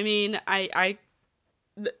 I mean, all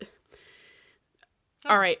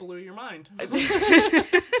right. Blew your mind.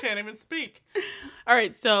 Can't even speak. All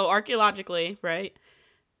right, so archaeologically, right?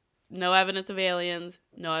 No evidence of aliens,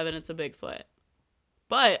 no evidence of Bigfoot.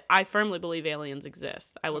 But I firmly believe aliens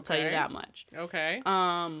exist. I will tell you that much. Okay.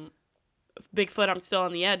 Bigfoot, I'm still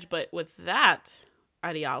on the edge, but with that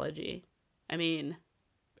ideology, I mean,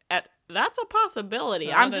 that's a possibility.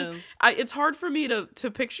 It's hard for me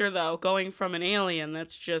to picture though going from an alien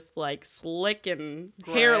that's just like slick and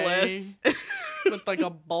gray, hairless with like a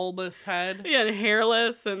bulbous head. Yeah, and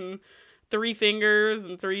hairless and 3 fingers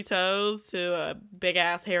and 3 toes to a big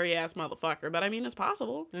ass hairy ass motherfucker. But I mean, it's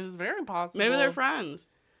possible. It is very possible. Maybe they're friends.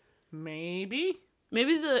 Maybe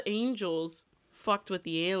the angels fucked with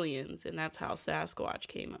the aliens and that's how Sasquatch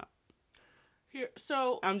came up. Here,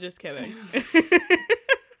 so I'm just kidding.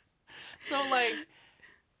 So,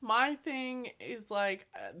 My thing is like,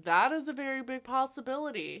 that is a very big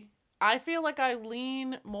possibility. I feel like I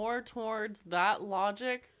lean more towards that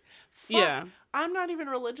logic. Fuck, Yeah. I'm not even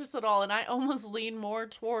religious at all, and I almost lean more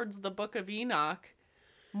towards the Book of Enoch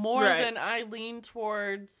more Right. than I lean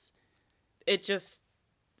towards. It just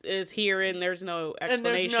is here and there's no And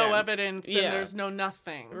there's explanation. no evidence, Yeah. and there's no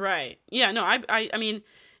nothing. Right. Yeah, no, I mean,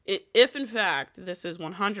 if in fact this is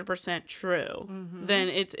 100% true, then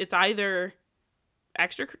it's either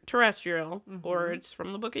extraterrestrial or it's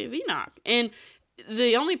from the Book of Enoch. And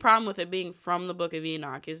the only problem with it being from the Book of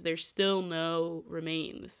Enoch is there's still no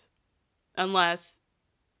remains. Unless,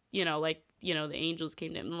 like, the angels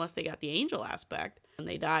came to him, unless they got the angel aspect. When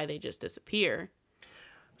they die, they just disappear.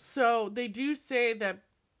 So they do say that,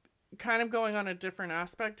 kind of going on a different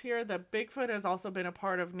aspect here, that Bigfoot has also been a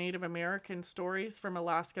part of Native American stories from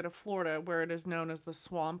Alaska to Florida, where it is known as the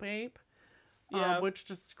swamp ape, which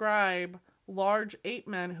describe large ape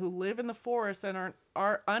men who live in the forest and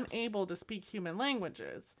are unable to speak human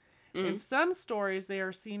languages. In some stories, they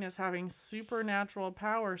are seen as having supernatural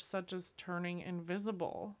powers, such as turning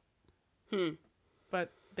invisible.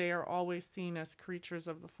 But they are always seen as creatures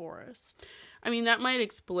of the forest. I mean, that might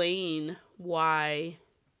explain why,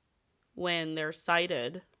 when they're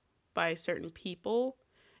sighted by certain people,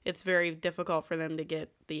 it's very difficult for them to get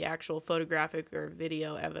the actual photographic or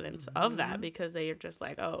video evidence of that, because they are just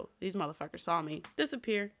like, oh, these motherfuckers saw me.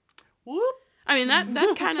 Disappear. Whoop! I mean,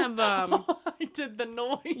 that kind of... I did the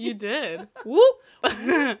noise. You did. Whoop!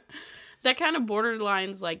 That kind of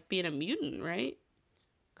borderlines like being a mutant, right?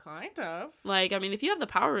 Kind of. Like, I mean, if you have the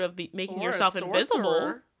power of making Or yourself a invisible...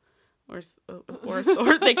 sorcerer.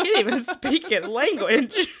 Or they can't even speak in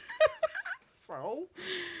language. So?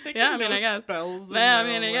 They Yeah, can I mean, know I guess. spells in Yeah, I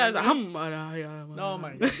their mean, I guess. language. Oh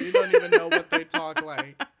my god, you don't even know what they talk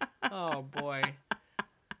like. Oh boy.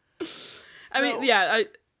 I mean, yeah,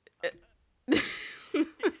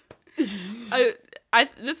 I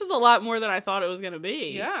this is a lot more than I thought it was gonna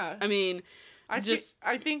be. Yeah. I mean, I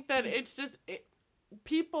think that it's just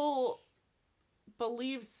people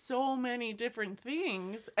believe so many different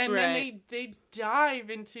things, and then they dive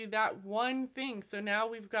into that one thing. So now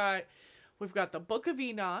we've got the Book of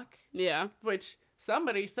Enoch. Yeah. Which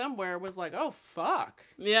somebody somewhere was like, oh fuck.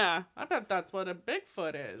 Yeah. I bet that's what a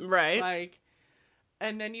Bigfoot is. Right. Like,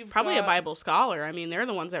 and then you've probably got a Bible scholar. I mean, they're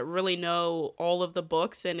the ones that really know all of the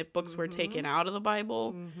books, and if books were taken out of the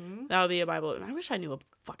Bible, that would be a Bible. I wish I knew a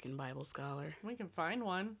fucking Bible scholar. We can find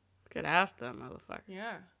one. Could ask them, motherfucker.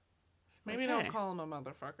 Yeah. Maybe don't call him a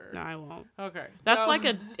motherfucker. No, I won't. Okay. That's like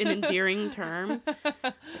an endearing term.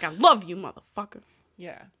 Like, I love you, motherfucker.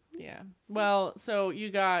 Yeah. Yeah. Well, so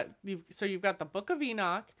you've got the Book of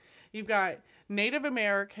Enoch. You've got Native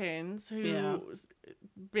Americans who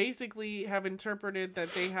basically have interpreted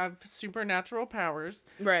that they have supernatural powers.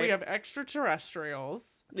 Right. We have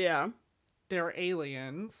extraterrestrials. Yeah. They're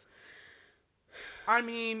aliens. I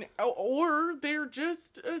mean, or they're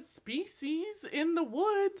just a species in the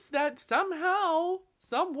woods that somehow,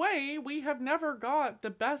 some way, we have never got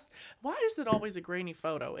the best. Why is it always a grainy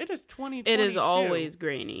photo? It is 2022. It is always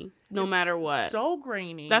grainy, no matter what. So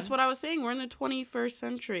grainy. That's what I was saying. We're in the 21st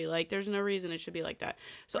century. Like, there's no reason it should be like that.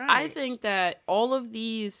 So Right. I think that all of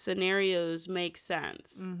these scenarios make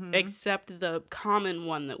sense, except the common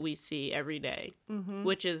one that we see every day,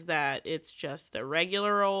 which is that it's just a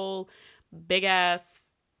regular old big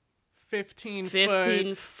ass 15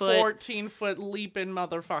 foot 14 foot leaping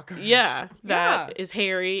motherfucker. Yeah, that is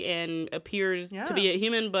hairy and appears to be a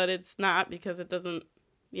human, but it's not, because it doesn't,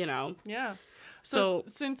 Yeah. So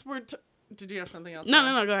since we're did you have something else?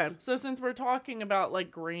 No, go ahead. So since we're talking about like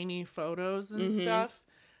grainy photos and stuff,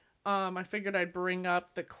 I figured I'd bring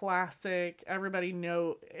up the classic. Everybody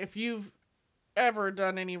know, if you've ever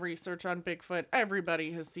done any research on Bigfoot,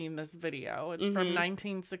 everybody has seen this video. It's from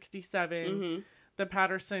 1967, the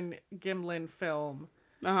Patterson-Gimlin film,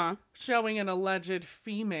 showing an alleged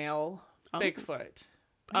female Bigfoot.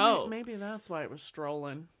 Maybe that's why it was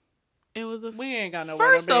strolling. It was we ain't got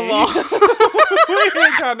nowhere to be. First of all, we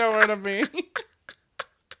ain't got nowhere to be.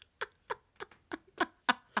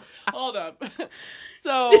 Hold up.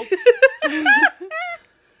 So,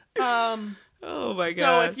 oh my god.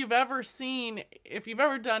 So if you've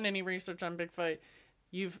ever done any research on Bigfoot,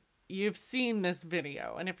 you've seen this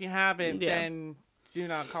video, and if you haven't, then do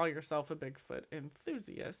not call yourself a Bigfoot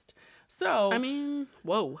enthusiast. So I mean,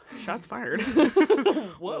 whoa, shots fired.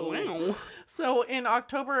 Whoa. Wow. So in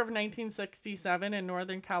October of 1967 in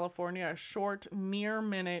Northern California, a short, near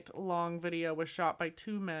minute long video was shot by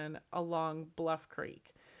two men along Bluff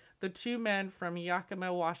Creek. The two men from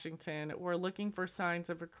Yakima, Washington, were looking for signs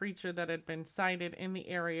of a creature that had been sighted in the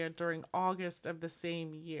area during August of the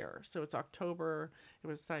same year. So it's October, it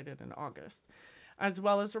was sighted in August, as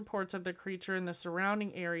well as reports of the creature in the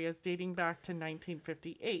surrounding areas dating back to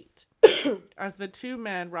 1958. As the two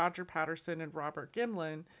men, Roger Patterson and Robert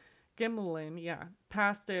Gimlin,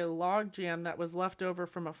 passed a log jam that was left over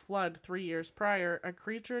from a flood 3 years prior, a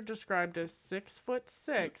creature described as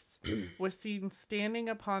 6'6" was seen standing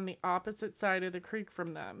upon the opposite side of the creek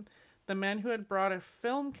from them. The men who had brought a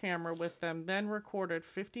film camera with them then recorded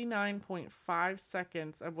 59.5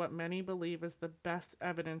 seconds of what many believe is the best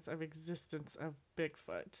evidence of existence of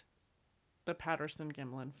Bigfoot. The Patterson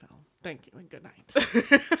Gimlin film. Thank you and good night.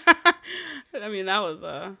 I mean, that was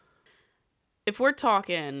if we're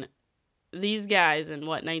talking these guys in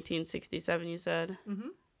what, 1967 you said? Mm-hmm.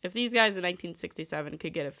 If these guys in 1967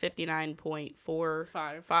 could get a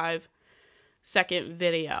 59.45 second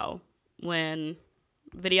video when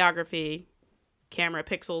videography, camera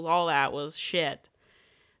pixels, all that was shit,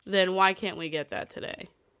 then why can't we get that today?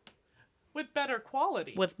 With better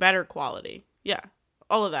quality. Yeah.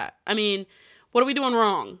 All of that. I mean, what are we doing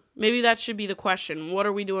wrong? Maybe that should be the question. What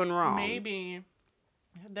are we doing wrong? Maybe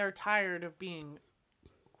they're tired of being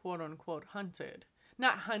quote unquote hunted.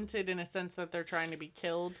 Not hunted in a sense that they're trying to be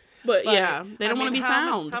killed. But yeah, they don't want to be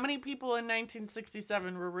found. How many people in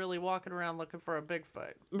 1967 were really walking around looking for a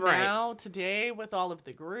Bigfoot? Right. Now, today, with all of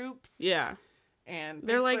the groups. Yeah. And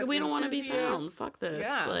they're like, we don't want to be found. Fuck this.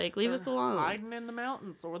 Yeah, like, leave us alone. Hiding in the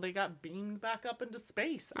mountains, or they got beamed back up into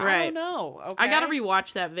space. Right. I don't know. Okay? I gotta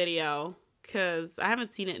rewatch that video because I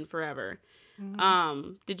haven't seen it in forever.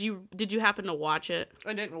 Mm-hmm. Did you happen to watch it?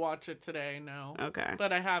 I didn't watch it today, no. Okay.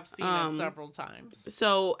 But I have seen it several times.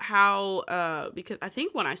 So how, because I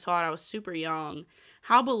think when I saw it, I was super young.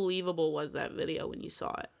 How believable was that video when you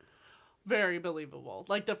saw it? Very believable.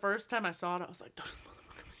 Like, the first time I saw it, I was like,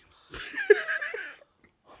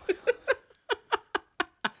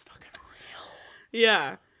 that's fucking real.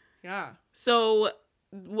 Yeah. Yeah. So,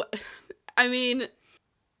 I mean,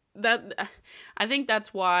 I think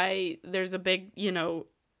that's why there's a big,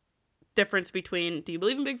 difference between do you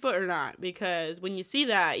believe in Bigfoot or not? Because when you see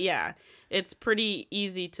that, yeah, it's pretty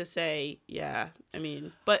easy to say, yeah, I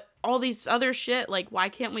mean, but all these other shit, like, why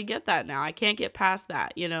can't we get that now? I can't get past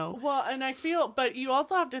that, Well, and I feel, but you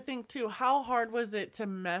also have to think, too, how hard was it to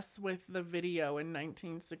mess with the video in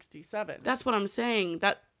 1967? That's what I'm saying.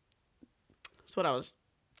 That's what I was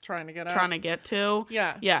trying to get to.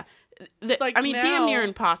 Yeah. Yeah. Like, I mean, now, damn near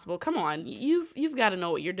impossible. Come on. You've got to know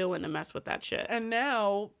what you're doing to mess with that shit. And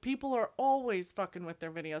now, people are always fucking with their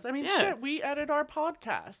videos. I mean, shit, we edit our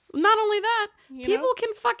podcast. Not only that, people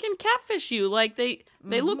can fucking catfish you. Like, they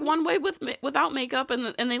look one way without makeup,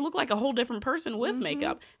 and they look like a whole different person with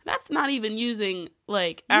makeup. That's not even using,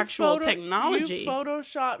 like, actual technology. You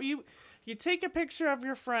Photoshop. You take a picture of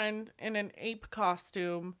your friend in an ape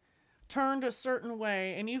costume, turned a certain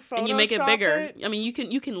way, and you Photoshop and you make it bigger. it. I mean, you can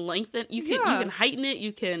lengthen, you can heighten it,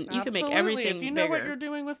 you can make everything bigger. If you know what you're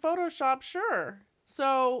doing with Photoshop, sure.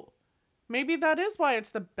 So maybe that is why it's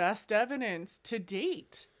the best evidence to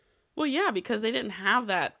date. Well, yeah, because they didn't have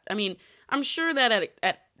that. I mean, I'm sure that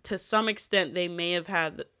at to some extent they may have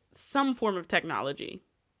had some form of technology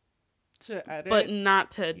to edit, but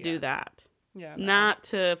not to do that. Yeah, not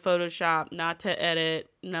to Photoshop, not to edit,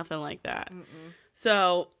 nothing like that. Mm-mm.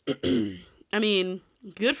 So, I mean,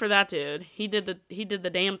 good for that dude. He did the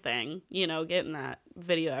damn thing, getting that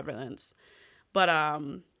video evidence. But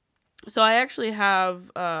so I actually have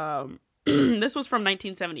this was from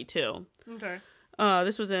 1972. Okay.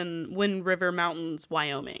 This was in Wind River Mountains,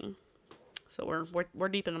 Wyoming. So we're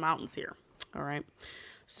deep in the mountains here. All right.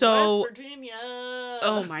 So West Virginia.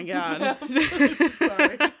 Oh my God.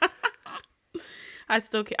 Sorry. I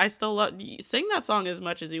still love sing that song as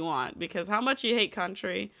much as you want, because how much you hate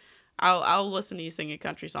country, I'll listen to you sing a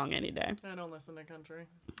country song any day. I don't listen to country.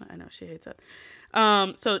 I know she hates it.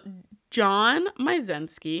 So John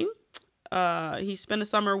Mizensky, he spent a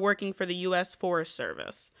summer working for the U.S. Forest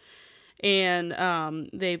Service, and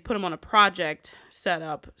they put him on a project set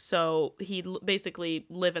up so he'd basically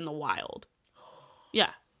live in the wild.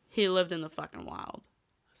 Yeah, he lived in the fucking wild.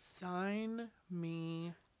 Sign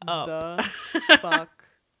me up. The fuck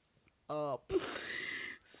up.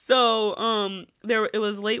 So, it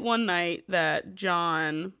was late one night that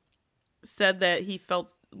John said that he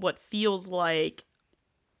felt what felt like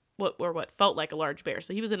a large bear.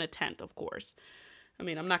 So he was in a tent, of course. I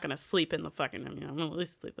mean, I'm not gonna sleep in the fucking. I'm gonna at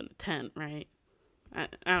least sleep in a tent, right? I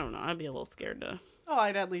don't know. I'd be a little scared to. Oh,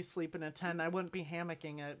 I'd at least sleep in a tent. I wouldn't be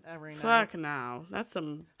hammocking it every night. Fuck no. That's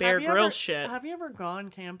some Bear Grylls shit. Have you ever gone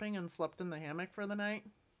camping and slept in the hammock for the night?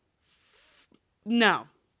 No.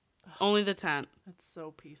 Only the tent. That's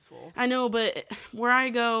so peaceful. I know, but where I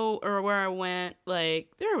go or where I went, like,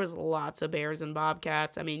 there was lots of bears and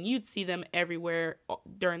bobcats. I mean, you'd see them everywhere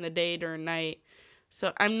during the day, during night.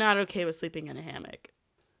 So I'm not okay with sleeping in a hammock.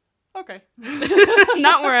 Okay.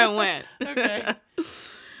 Not where I went. Okay.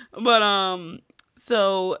 But,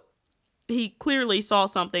 so he clearly saw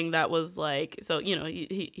something that was like, so, you know,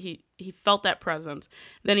 he felt that presence.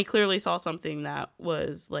 Then he clearly saw something that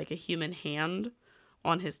was like a human hand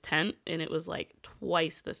on his tent, and it was like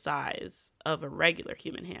twice the size of a regular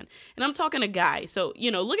human hand. And I'm talking a guy. So, you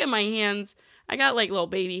know, look at my hands. I got like little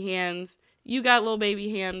baby hands. You got little baby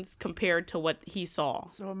hands compared to what he saw.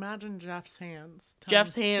 So imagine Jeff's hands.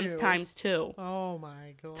 Jeff's hands times 2. Oh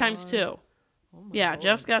my god. Times 2. Oh Yeah, Lord.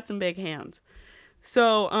 Jeff's got some big hands.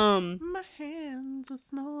 So, my hands are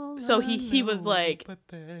small. So he was like,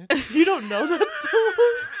 you don't know that song?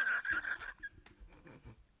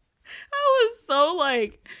 I was so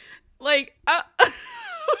like,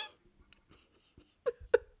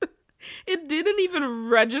 it didn't even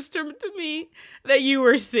register to me that you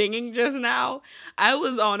were singing just now. I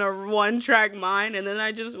was on a 1-track mind, and then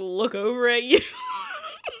I just look over at you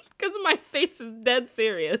because my face is dead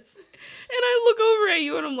serious. And I look over at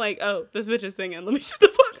you, and I'm like, oh, this bitch is singing. Let me shut the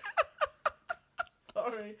fuck up.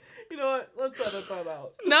 Sorry. You know what? Let's edit that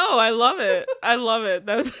out. No, I love it. I love it.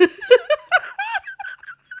 That's...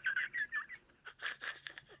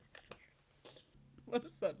 What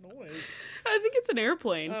is that noise? I think it's an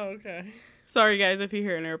airplane. Oh, okay. Sorry, guys, if you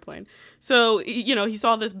hear an airplane. So, you know, he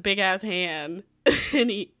saw this big-ass hand, and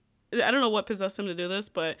I don't know what possessed him to do this,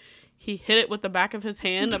 but he hit it with the back of his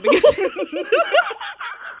hand up against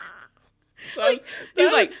like, he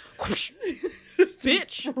was like, whoosh,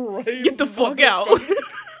 bitch, get the fuck out.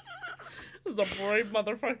 This is a brave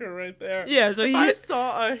motherfucker right there. Yeah, so I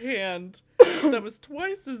saw a hand that was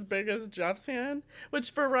twice as big as Jeff's hand,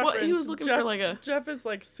 which for reference, he was looking for like a... Jeff is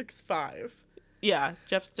like 6'5". Yeah,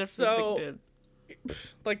 Jeff's a big dude.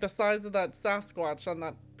 Like the size of that Sasquatch on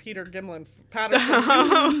that Peter Gimlin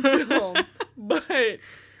Patterson film. But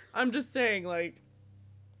I'm just saying, like,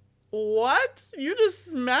 what? You just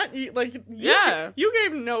smacked, yeah. You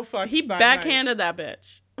gave no fucks. He backhanded that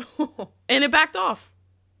bitch. And it backed off.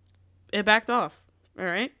 All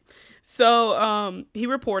right. So, he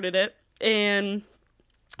reported it, and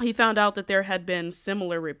he found out that there had been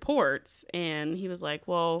similar reports, and he was like,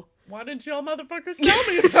 well... Why didn't y'all motherfuckers tell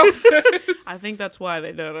me about this? I think that's why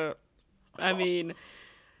they did it. I mean,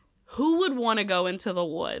 who would want to go into the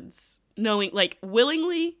woods,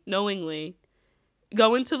 willingly, knowingly,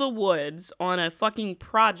 go into the woods on a fucking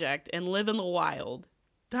project and live in the wild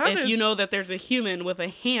if you know that there's a human with a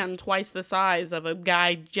hand twice the size of a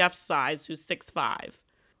guy Jeff's size who's 6'5"?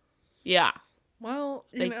 Yeah. Well,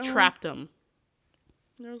 they trapped him.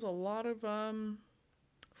 There's a lot of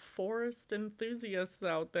forest enthusiasts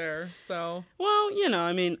out there, so. Well, you know,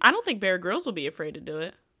 I mean, I don't think Bear Grylls will be afraid to do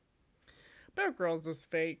it. Bear Grylls is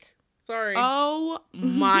fake. Sorry. Oh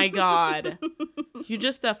my god. You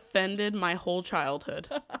just offended my whole childhood.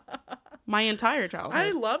 My entire childhood.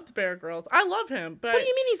 I loved Bear Grylls. I love him, but... What do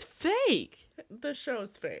you mean he's fake? The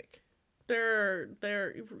show's fake. They're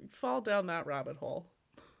fall down that rabbit hole.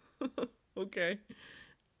 Okay.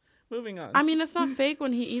 Moving on. I mean, it's not fake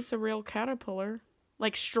when he eats a real caterpillar.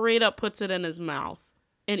 Like, straight up puts it in his mouth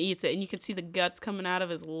and eats it. And you can see the guts coming out of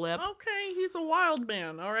his lip. Okay, he's a wild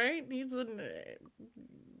man, all right? He's a...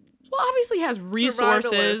 Well, obviously he has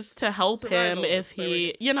resources to help him if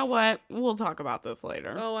he... You know what? We'll talk about this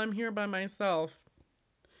later. Oh, I'm here by myself.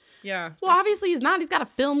 Yeah. Well, obviously he's not. He's got a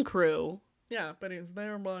film crew. Yeah, but he's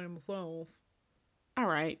there by himself. All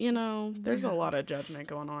right, you know, there's a lot of judgment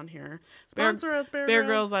going on here. Sponsor us, Bear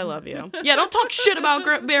Grylls, I love you. Yeah, don't talk shit about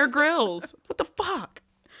Bear Grylls. What the fuck?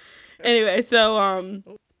 Anyway, so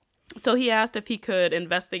he asked if he could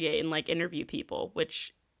investigate and, like, interview people,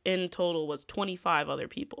 which in total was 25 other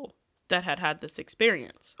people that had this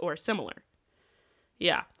experience or similar.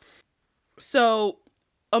 Yeah. So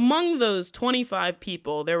among those 25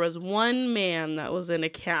 people, there was one man that was in a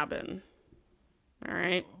cabin. All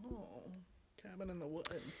right.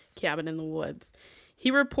 Cabin in the woods. He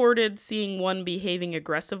reported seeing one behaving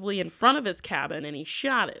aggressively in front of his cabin, and he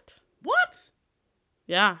shot it. What?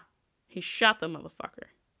 Yeah. He shot the motherfucker.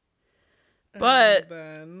 But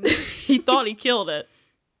then... he thought he killed it.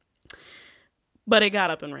 But it got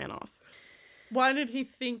up and ran off. Why did he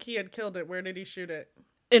think he had killed it? Where did he shoot it?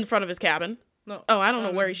 In front of his cabin. No. Oh, I don't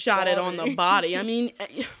know where he shot it on the body. I mean,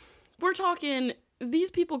 we're talking... These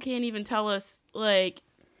people can't even tell us, like...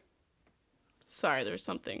 Sorry, there's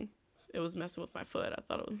something it was messing with my foot. I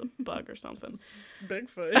thought it was a bug or something.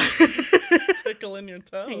 Bigfoot. Tickling your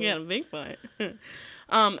toes. Yeah, Bigfoot.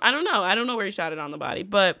 I don't know. I don't know where he shot it on the body.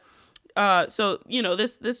 But, so, you know,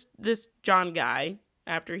 this John guy,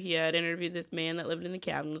 after he had interviewed this man that lived in the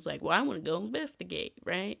cabin, was like, well, I want to go investigate,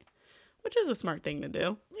 right? Which is a smart thing to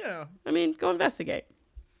do. Yeah. I mean, go investigate.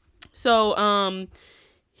 So,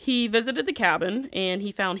 he visited the cabin, and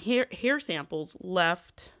he found hair samples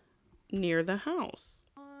left near the house.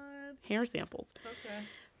 What? Hair samples.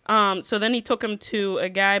 Okay. So then he took him to a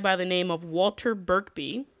guy by the name of Walter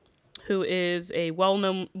Birkby, who is a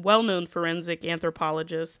well-known forensic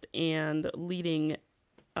anthropologist and leading,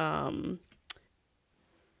 I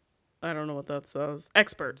don't know what that says,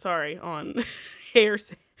 expert, on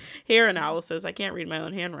hair analysis. I can't read my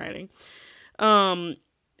own handwriting.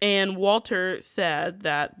 And Walter said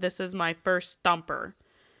that this is my first stumper.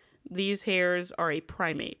 These hairs are a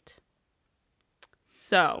primate.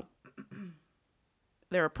 So,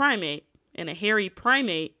 they're a primate, and a hairy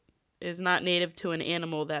primate is not native to an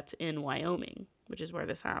animal that's in Wyoming, which is where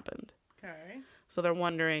this happened. Okay. So they're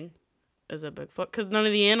wondering, is it Bigfoot? Because none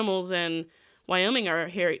of the animals in Wyoming are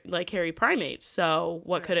hairy primates. So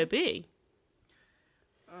what could it be?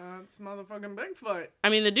 It's motherfucking Bigfoot. I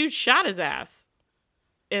mean, the dude shot his ass,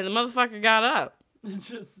 and the motherfucker got up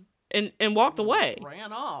Just and walked away.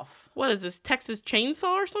 ran off. What is this, Texas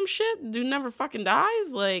Chainsaw or some shit? Dude never fucking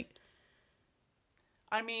dies? Like,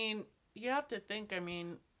 I mean, you have to think,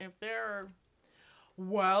 if they're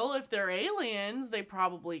aliens, they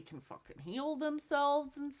probably can fucking heal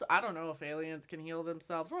themselves. And I don't know if aliens can heal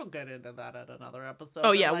themselves. We'll get into that at another episode.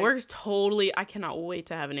 oh yeah, I cannot wait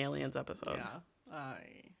to have an aliens episode. Yeah, I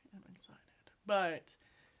am excited. But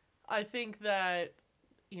I think that,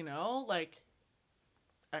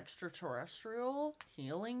 extraterrestrial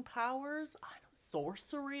healing powers,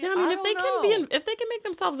 sorcery. Yeah, I mean, if they can make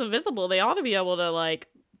themselves invisible, they ought to be able to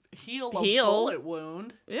heal a bullet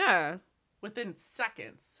wound. Yeah. Within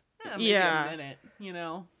seconds. Maybe a minute,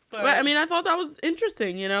 But, I mean, I thought that was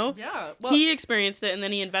interesting, Yeah. Well, he experienced it and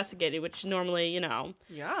then he investigated, which normally,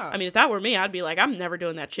 Yeah. I mean, if that were me, I'd be like, I'm never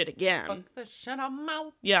doing that shit again. Fuck the shit I'm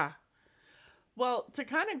out. Yeah. Well, to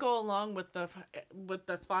kind of go along with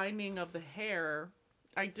the finding of the hair,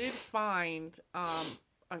 I did find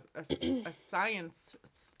a science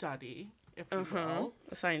study, if you will.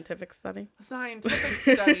 A scientific study. A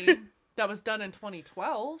scientific study that was done in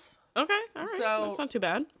 2012. Okay, all right. So, that's not too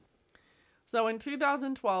bad. So in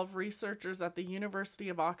 2012, researchers at the University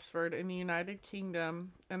of Oxford in the United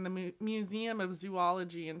Kingdom and the Museum of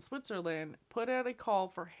Zoology in Switzerland put out a call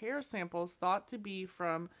for hair samples thought to be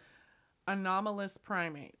from anomalous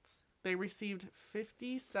primates. They received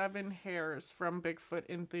 57 hairs from Bigfoot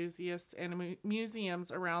enthusiasts and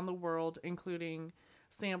museums around the world, including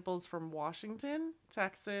samples from Washington,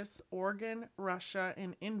 Texas, Oregon, Russia,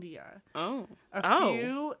 and India. Oh. A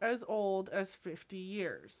few as old as 50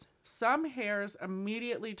 years. Some hairs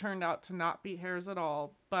immediately turned out to not be hairs at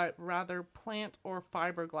all, but rather plant or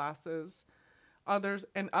fiberglasses.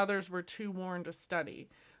 Others were too worn to study.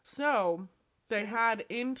 So they had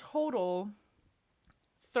in total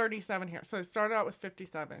 37 hairs. So they started out with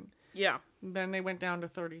 57. Yeah. Then they went down to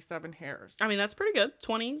 37 hairs. I mean, that's pretty good.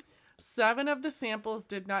 20. 7 of the samples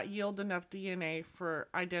did not yield enough DNA for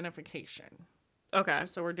identification. Okay.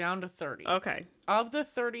 So we're down to 30. Okay. Of the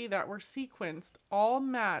 30 that were sequenced, all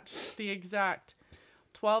matched the exact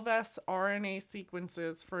 12S RNA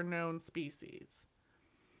sequences for known species.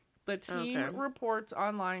 The team reports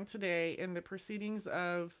online today in the proceedings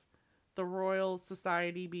of the Royal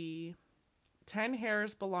Society B. 10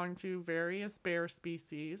 hairs belong to various bear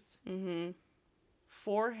species.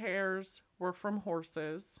 4 hairs were from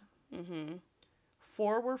horses.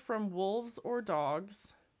 4 were from wolves or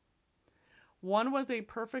dogs. 1 was a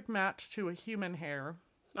perfect match to a human hair.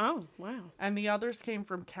 Oh, wow. And the others came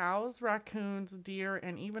from cows, raccoons, deer,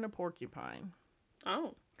 and even a porcupine.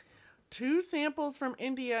 Oh. 2 samples from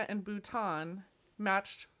India and Bhutan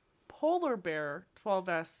matched polar bear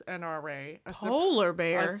 12S NRA. Polar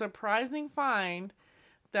bear? A surprising find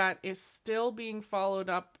that is still being followed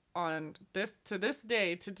up on to this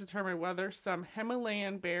day to determine whether some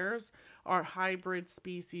Himalayan bears are hybrid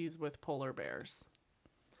species with polar bears.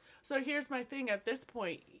 So here's my thing. At this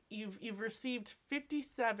point, you've received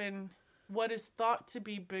 57 what is thought to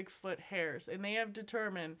be Bigfoot hairs, and they have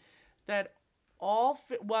determined that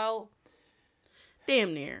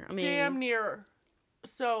damn near. Damn near.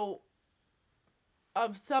 So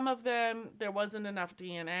of some of them, there wasn't enough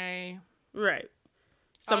DNA. Right.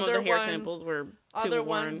 Some of the hair samples were too worn. Other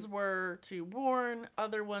ones were too worn.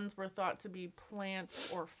 Other ones were thought to be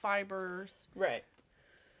plants or fibers. Right.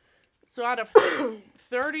 So out of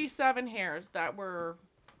 37 hairs that were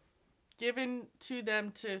given to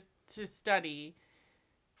them to study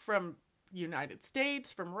from United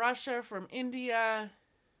States, from Russia, from India,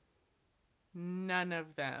 none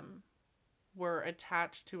of them were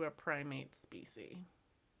attached to a primate species.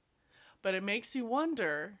 But it makes you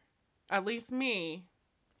wonder, at least me,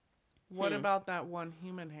 what about that one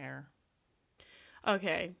human hair?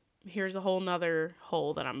 Okay, here's a whole nother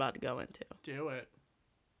hole that I'm about to go into. Do it.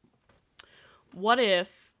 What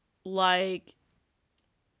if, like,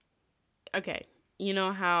 okay, you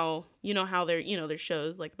know how there's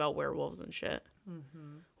shows like about werewolves and shit.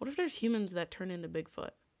 Mm-hmm. What if there's humans that turn into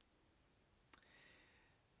Bigfoot?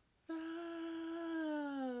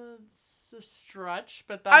 It's a stretch,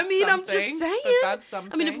 but that's something. I'm just saying. But that's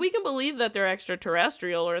something. I mean, if we can believe that they're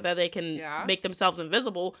extraterrestrial or that they can make themselves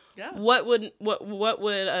invisible, what would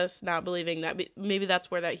us not believing that maybe that's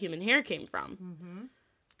where that human hair came from? Mm-hmm.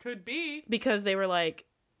 Could be. Because they were like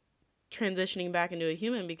transitioning back into a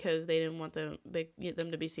human because they didn't want them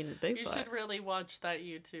to be seen as Bigfoot. You should really watch that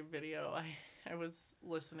YouTube video I was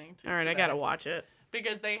listening to. All right, today. I gotta watch it.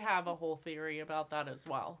 Because they have a whole theory about that as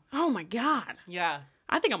well. Oh my god. Yeah.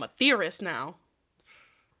 I think I'm a theorist now.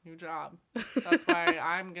 New job. That's why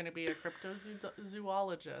I'm going to be a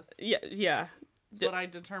cryptozoologist. Yeah. That's what I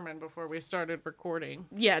determined before we started recording.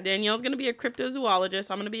 Yeah, Danielle's going to be a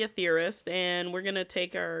cryptozoologist. I'm going to be a theorist. And we're going to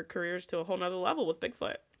take our careers to a whole nother level with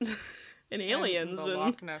Bigfoot. And aliens. And the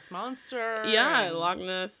Loch Ness Monster. Yeah, and Loch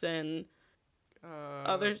Ness and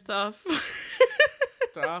other stuff.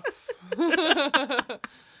 Good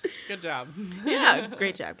job. Yeah,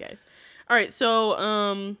 great job, guys. All right,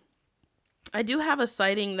 so I do have a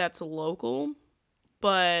sighting that's local,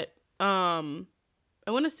 but I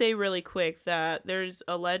want to say really quick that there's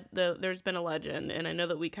been a legend, and I know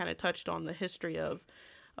that we kind of touched on the history of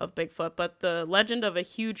Bigfoot, but the legend of a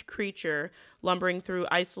huge creature lumbering through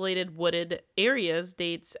isolated wooded areas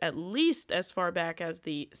dates at least as far back as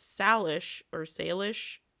the Salish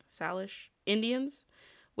Indians,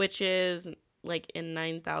 which is like in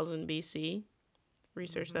 9000 BC,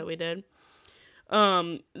 research that we did.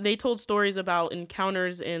 They told stories about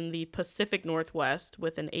encounters in the Pacific Northwest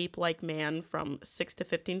with an ape-like man from 6 to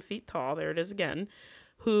 15 feet tall, there it is again,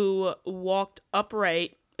 who walked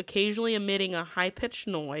upright, occasionally emitting a high-pitched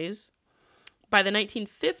noise. By the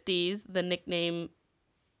 1950s, the nickname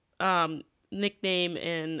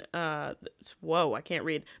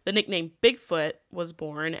Bigfoot was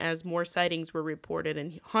born as more sightings were reported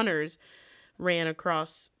and hunters ran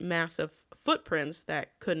across massive footprints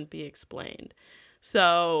that couldn't be explained.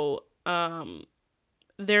 So,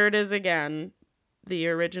 there it is again, the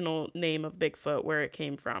original name of Bigfoot, where it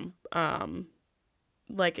came from.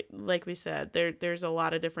 Like we said, there's a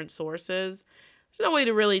lot of different sources. There's no way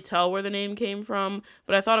to really tell where the name came from,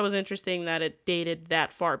 but I thought it was interesting that it dated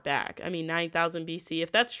that far back. I mean, 9000 BC.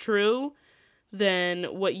 If that's true, then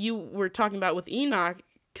what you were talking about with Enoch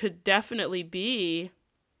could definitely be,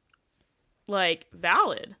 like,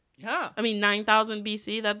 valid. Yeah. I mean, 9000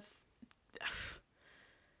 BC, that's...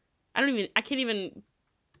 I can't even,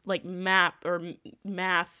 like, map or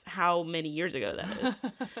math how many years ago that is.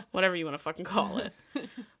 Whatever you want to fucking call it.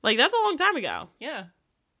 Like, that's a long time ago. Yeah.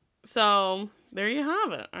 So, there you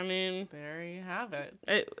have it. I mean... There you have it.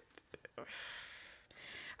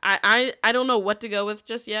 I don't know what to go with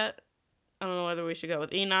just yet. I don't know whether we should go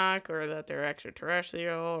with Enoch or that they're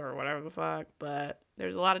extraterrestrial or whatever the fuck, but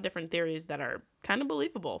there's a lot of different theories that are kind of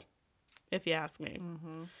believable, if you ask me.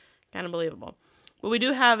 Mm-hmm. Kind of believable. But we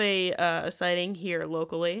do have a sighting here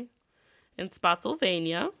locally in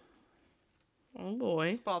Spotsylvania. Oh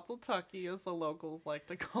boy. Spotsyltucky, as the locals like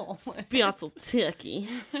to call it. Spotsyltucky.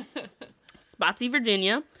 Spotsy,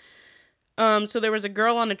 Virginia. So there was a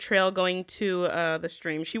girl on a trail going to the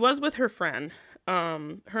stream. She was with her friend. Her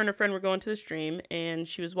and her friend were going to the stream, and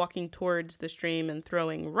she was walking towards the stream and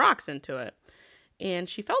throwing rocks into it. And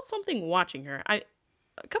she felt something watching her.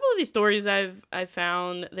 A couple of these stories I've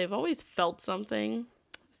found, they've always felt something.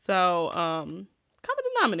 So, common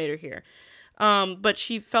denominator here. But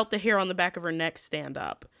she felt the hair on the back of her neck stand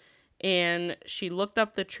up. And she looked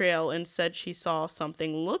up the trail and said she saw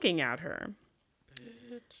something looking at her.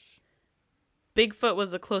 Bitch. Bigfoot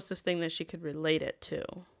was the closest thing that she could relate it to.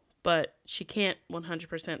 But she can't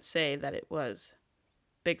 100% say that it was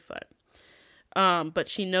Bigfoot. But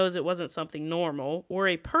she knows it wasn't something normal or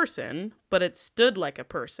a person, but it stood like a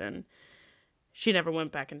person. She never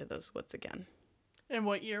went back into those woods again. And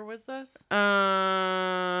what year was this? I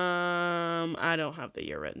don't have the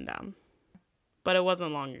year written down. But it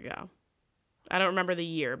wasn't long ago. I don't remember the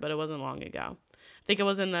year, but it wasn't long ago. I think it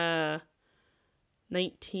was in the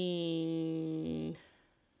 1980s,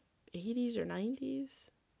 80s or 90s.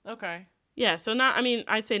 Okay. Yeah, so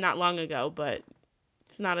I'd say not long ago, but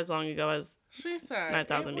it's not as long ago as She said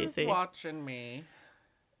 9000 it was BC. watching me.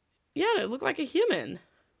 Yeah, it looked like a human.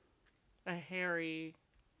 A hairy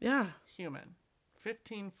human.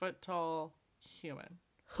 15-foot tall human.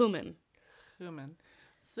 Human.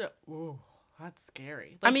 So, ooh, that's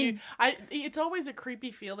scary. I Like mean, it's always a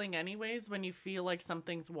creepy feeling anyways when you feel like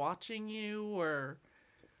something's watching you or...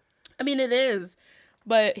 I mean, it is.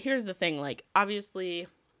 But here's the thing, like, obviously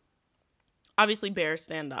bears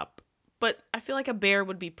stand up. But I feel like a bear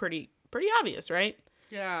would be pretty obvious, right?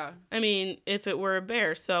 Yeah. I mean, if it were a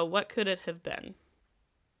bear, so what could it have been?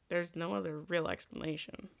 There's no other real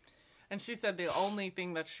explanation. And she said the only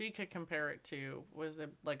thing that she could compare it to was a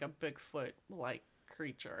Bigfoot-like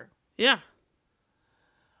creature. Yeah.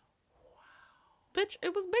 Wow. Bitch,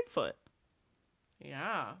 it was Bigfoot.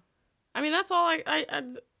 Yeah. I mean, that's all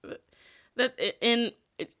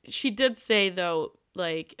she did say, though,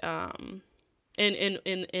 like,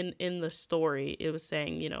 in the story, it was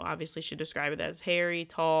saying, you know, obviously she described it as hairy,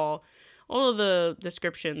 tall, all of the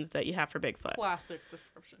descriptions that you have for Bigfoot. Classic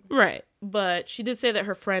description. Right. But she did say that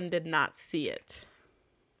her friend did not see it.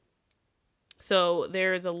 So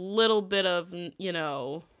there's a little bit of, you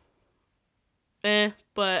know,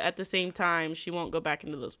 but at the same time, she won't go back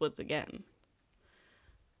into those woods again.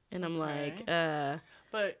 And I'm like,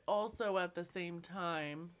 But also at the same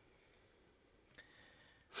time,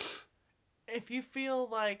 if you feel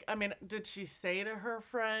like, I mean, did she say to her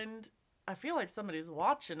friend, I feel like somebody's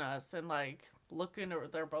watching us and like looking, or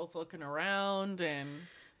they're both looking around, and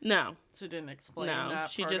no, she didn't explain that.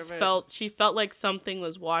 She just felt like something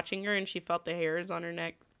was watching her, and she felt the hairs on her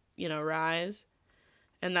neck, you know, rise.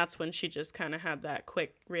 And that's when she just kind of had that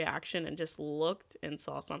quick reaction and just looked and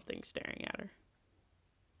saw something staring at her.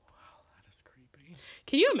 Wow, that is creepy.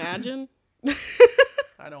 Can you imagine?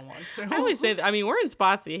 I don't want to. I always say that. I mean, we're in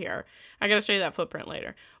Spotsy here. I gotta show you that footprint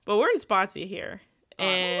later. But we're in Spotsy here.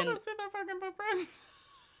 And I want to see that fucking footprint.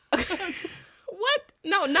 What?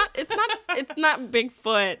 No, it's not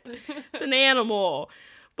Bigfoot. It's an animal.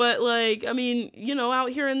 But like, I mean, you know,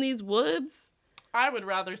 out here in these woods, I would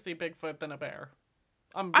rather see Bigfoot than a bear.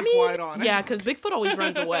 I'm quite honest. Yeah, because Bigfoot always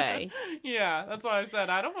runs away. Yeah, that's why I said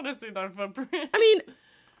I don't want to see that footprint. I mean,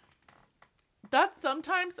 that's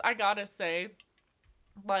sometimes I gotta say,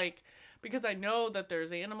 like, because I know that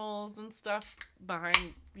there's animals and stuff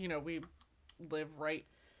behind, you know, we live right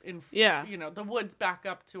in, you know, the woods back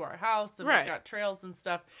up to our house, and we've got trails and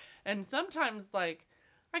stuff. And sometimes, like,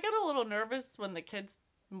 I get a little nervous when the kids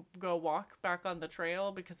go walk back on the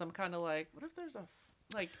trail, because I'm kind of like, what if there's a,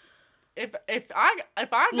 like, if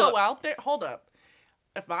I go out there, hold up.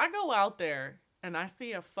 If I go out there and I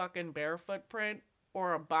see a fucking bear footprint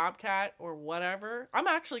or a bobcat or whatever, I'm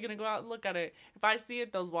actually going to go out and look at it. If I see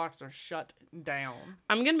it, those walks are shut down.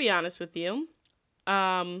 I'm going to be honest with you.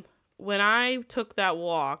 When I took that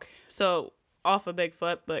walk, so off of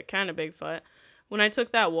Bigfoot, but kind of Bigfoot, when I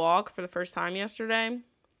took that walk for the first time yesterday,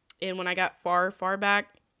 and when I got far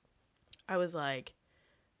back, I was like,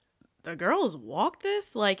 the girls walk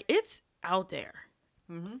this? Like, it's out there.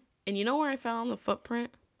 Mm-hmm. And you know where I found the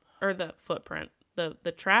footprint? Or the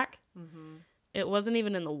track? Mm-hmm. It wasn't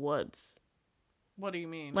even in the woods. What do you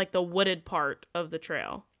mean? Like the wooded part of the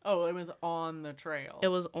trail. Oh, it was on the trail. It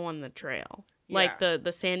was on the trail. Yeah. Like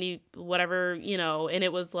the sandy whatever, you know, and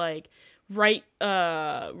it was like right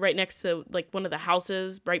next to like one of the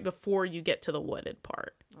houses right before you get to the wooded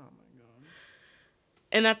part. Oh my god.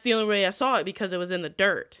 And that's the only way I saw it, because it was in the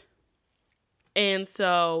dirt. And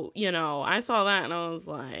so, you know, I saw that and I was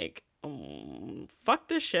like, fuck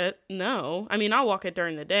this shit. No. I mean, I'll walk it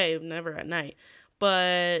during the day, never at night.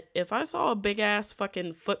 But if I saw a big ass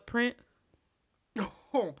fucking footprint,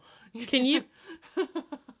 can you?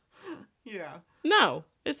 Yeah. No,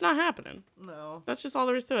 it's not happening. No. That's just all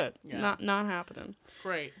there is to it. Yeah. Not happening.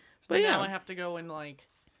 Great. But yeah. Now I have to go and like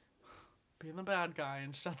be the bad guy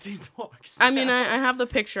and shut these walks down. I mean, I have the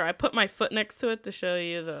picture. I put my foot next to it to show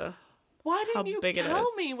you the. Why didn't you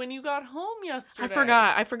tell me when you got home yesterday?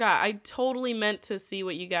 I forgot. I totally meant to see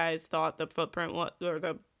what you guys thought the footprint or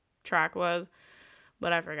the track was,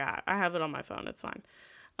 but I forgot. I have it on my phone. It's fine.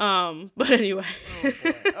 But anyway.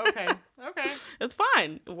 Oh boy. Okay. It's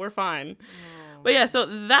fine. We're fine. Oh, but yeah,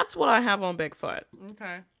 so that's what I have on Bigfoot.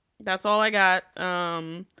 Okay. That's all I got.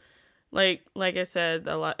 Like I said,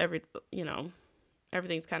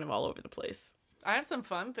 everything's kind of all over the place. I have some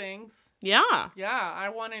fun things. Yeah. Yeah, I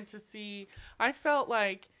wanted to see. I felt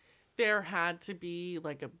like there had to be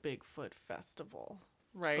like a Bigfoot festival,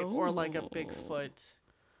 right? Ooh. Or like a Bigfoot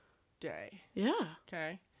day. Yeah.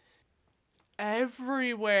 Okay.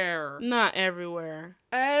 everywhere. Not everywhere.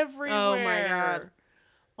 Everywhere. Oh my God.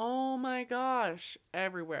 Oh my gosh.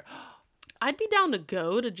 Everywhere. I'd be down to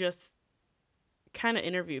go to just kind of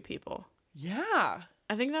interview people. Yeah.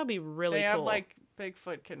 I think that'd be really They cool. have like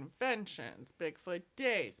Bigfoot conventions, Bigfoot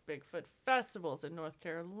days, Bigfoot festivals in North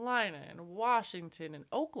Carolina and Washington and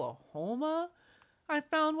Oklahoma. I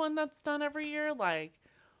found one that's done every year. Like,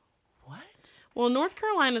 what? Well, North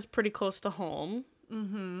Carolina's pretty close to home.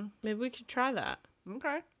 Mm-hmm. Maybe we could try that.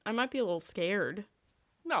 Okay. I might be a little scared.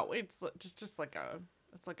 No, it's just like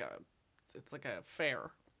it's like a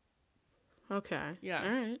fair. Okay. Yeah. All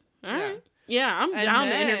right. Yeah. Right. Yeah, I'm down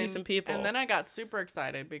to interview some people. And then I got super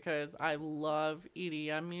excited because I love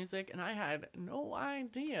EDM music, and I had no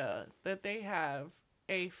idea that they have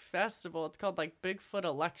a festival. It's called like Bigfoot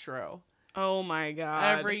Electro. Oh my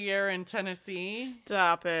God. Every year in Tennessee.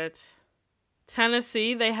 Stop it.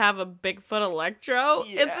 Tennessee, they have a Bigfoot Electro?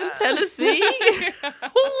 Yeah. It's in Tennessee?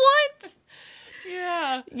 What?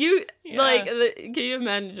 Yeah. Like, can you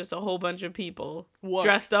imagine just a whole bunch of people Wooks.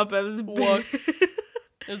 dressed up as Wooks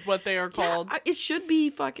is what they are called. Yeah, it should be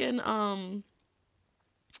fucking,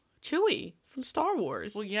 Chewie from Star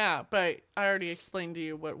Wars. Well, yeah, but I already explained to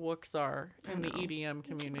you what wooks are in the EDM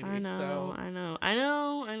community. I know.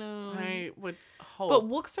 I would hope. But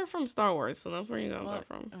wooks are from Star Wars, so that's where you got that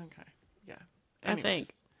from. Okay, yeah. I think.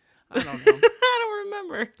 I don't know. I don't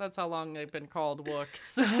remember. That's how long they've been called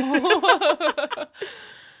wooks.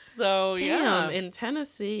 So, yeah. Damn, in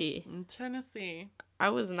Tennessee. In Tennessee. I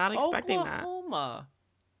was not expecting Oklahoma.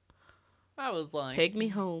 I was like, Take me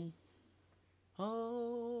home.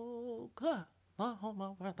 Oklahoma,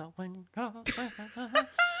 where the wind goes.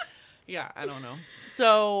 Yeah, I don't know.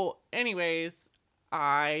 So, anyways,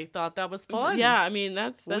 I thought that was fun. Yeah, I mean,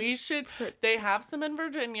 that's we should. They have some in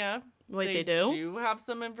Virginia. Wait, they do? Do have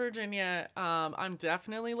some in Virginia. I'm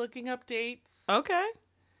definitely looking up dates. Okay.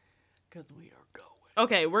 Because we are going.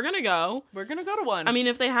 Okay, we're gonna go. We're gonna go to one. I mean,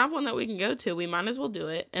 if they have one that we can go to, we might as well do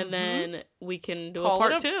it, and then we can do a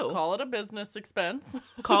part 2. Call it a business expense.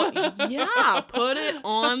 Yeah, put it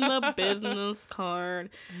on the business card.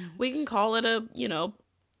 We can call it a,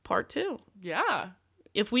 part 2. Yeah.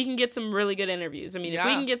 If we can get some really good interviews. I mean, if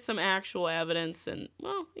we can get some actual evidence and,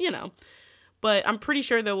 well, But I'm pretty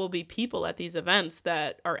sure there will be people at these events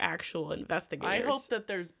that are actual investigators. I hope that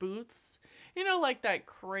there's booths. Like that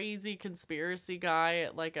crazy conspiracy guy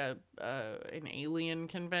at like an alien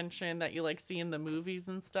convention that you like see in the movies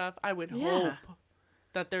and stuff. I would hope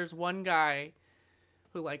that there's one guy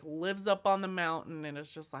who like lives up on the mountain and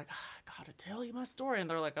is just like, I gotta tell you my story. And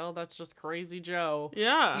they're like, oh, that's just Crazy Joe.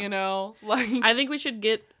 Yeah. Like I think we should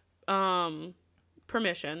get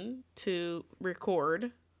permission to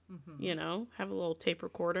record, have a little tape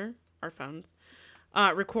recorder, our phones.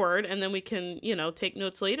 Record, and then we can, take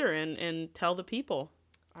notes later and tell the people.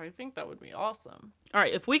 I think that would be awesome. All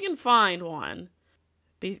right, if we can find one,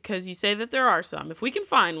 because you say that there are some, if we can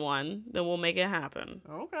find one, then we'll make it happen.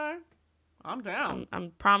 Okay. I'm down.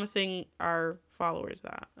 I'm promising our followers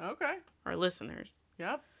that. Okay. Our listeners.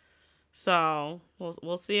 Yep. So,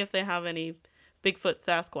 we'll see if they have any Bigfoot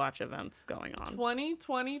Sasquatch events going on.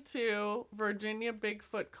 2022 Virginia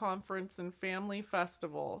Bigfoot Conference and Family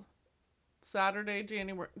Festival. Saturday,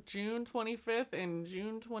 June 25th and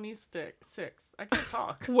June 26th. I can't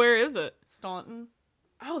talk. Where is it? Staunton.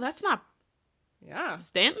 Oh, that's not... Yeah.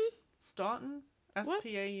 Stanton? Staunton.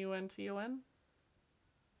 Staunton.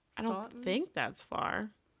 I don't think that's far.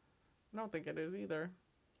 I don't think it is either.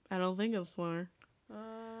 I don't think it's far.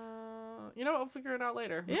 We'll figure it out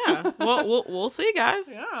later. Yeah. Well, we'll see, guys.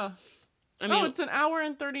 Yeah. I mean, it's an hour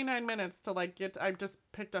and 39 minutes to I just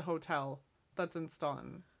picked a hotel that's in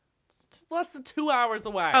Staunton. Less than 2 hours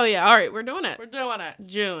away. Oh yeah, all right, we're doing it. We're doing it.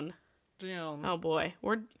 June. Oh boy,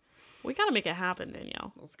 we gotta make it happen,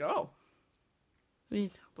 Danielle. Let's go. We'll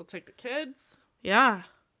take the kids. Yeah.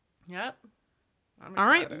 Yep. All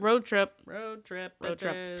right, road trip. Road trip.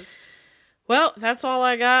 Well, that's all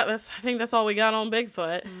I got. I think that's all we got on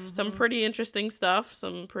Bigfoot. Mm-hmm. Some pretty interesting stuff.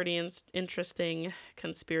 Some pretty interesting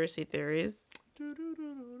conspiracy theories.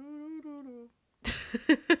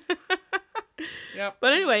 Yep.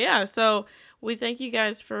 But anyway, yeah, so we thank you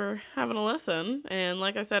guys for having a listen. And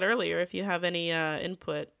like I said earlier, if you have any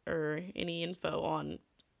input or any info on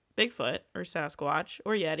Bigfoot or Sasquatch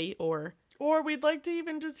or Yeti or we'd like to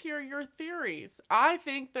even just hear your theories. I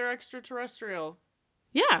think they're extraterrestrial.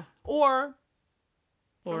 Yeah. Or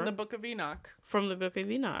from the Book of Enoch. From the Book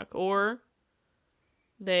of Enoch. Or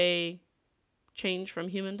they change from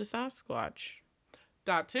human to Sasquatch.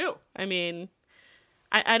 That too. I mean...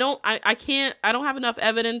 I don't have enough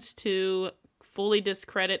evidence to fully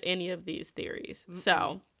discredit any of these theories. Mm-mm.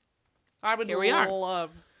 So, I would Here we are.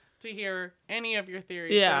 love to hear any of your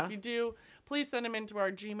theories. Yeah. So if you do, please send them into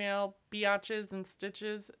our Gmail,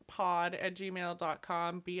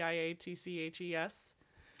 biatchesandstitchespod@gmail.com, BIATCHES.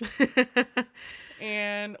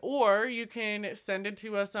 And or you can send it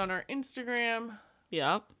to us on our Instagram.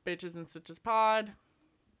 Yep. Bitches and Stitches Pod.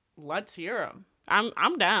 Let's hear them.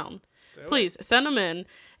 I'm down. Please send them in.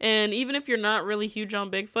 And even if you're not really huge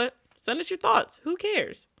on Bigfoot, send us your thoughts. Who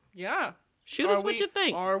cares? Yeah. Shoot us what you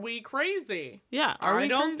think. Are we crazy? Yeah. I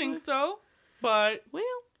don't think so. But well,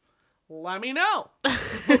 let me know.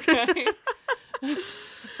 Okay.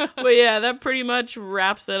 But yeah, that pretty much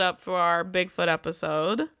wraps it up for our Bigfoot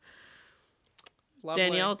episode. Lovely.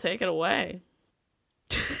 Danielle, take it away.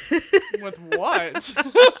 With what?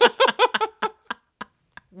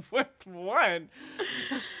 With what?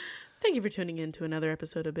 Thank you for tuning in to another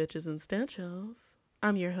episode of Bitches and Stitches.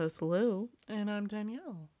 I'm your host, Lou. And I'm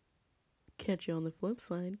Danielle. Catch you on the flip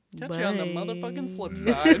side. Catch Bye. you on the motherfucking flip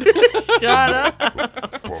side. Shut up.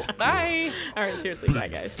 Bye. All right, seriously, bye,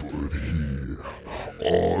 guys.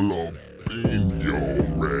 All up in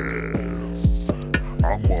your ass.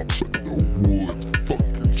 I'm up in the woods,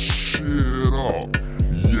 fucking shit up.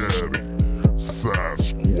 Yeti,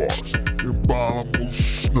 Sasquatch, Abominable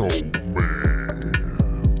Snowman.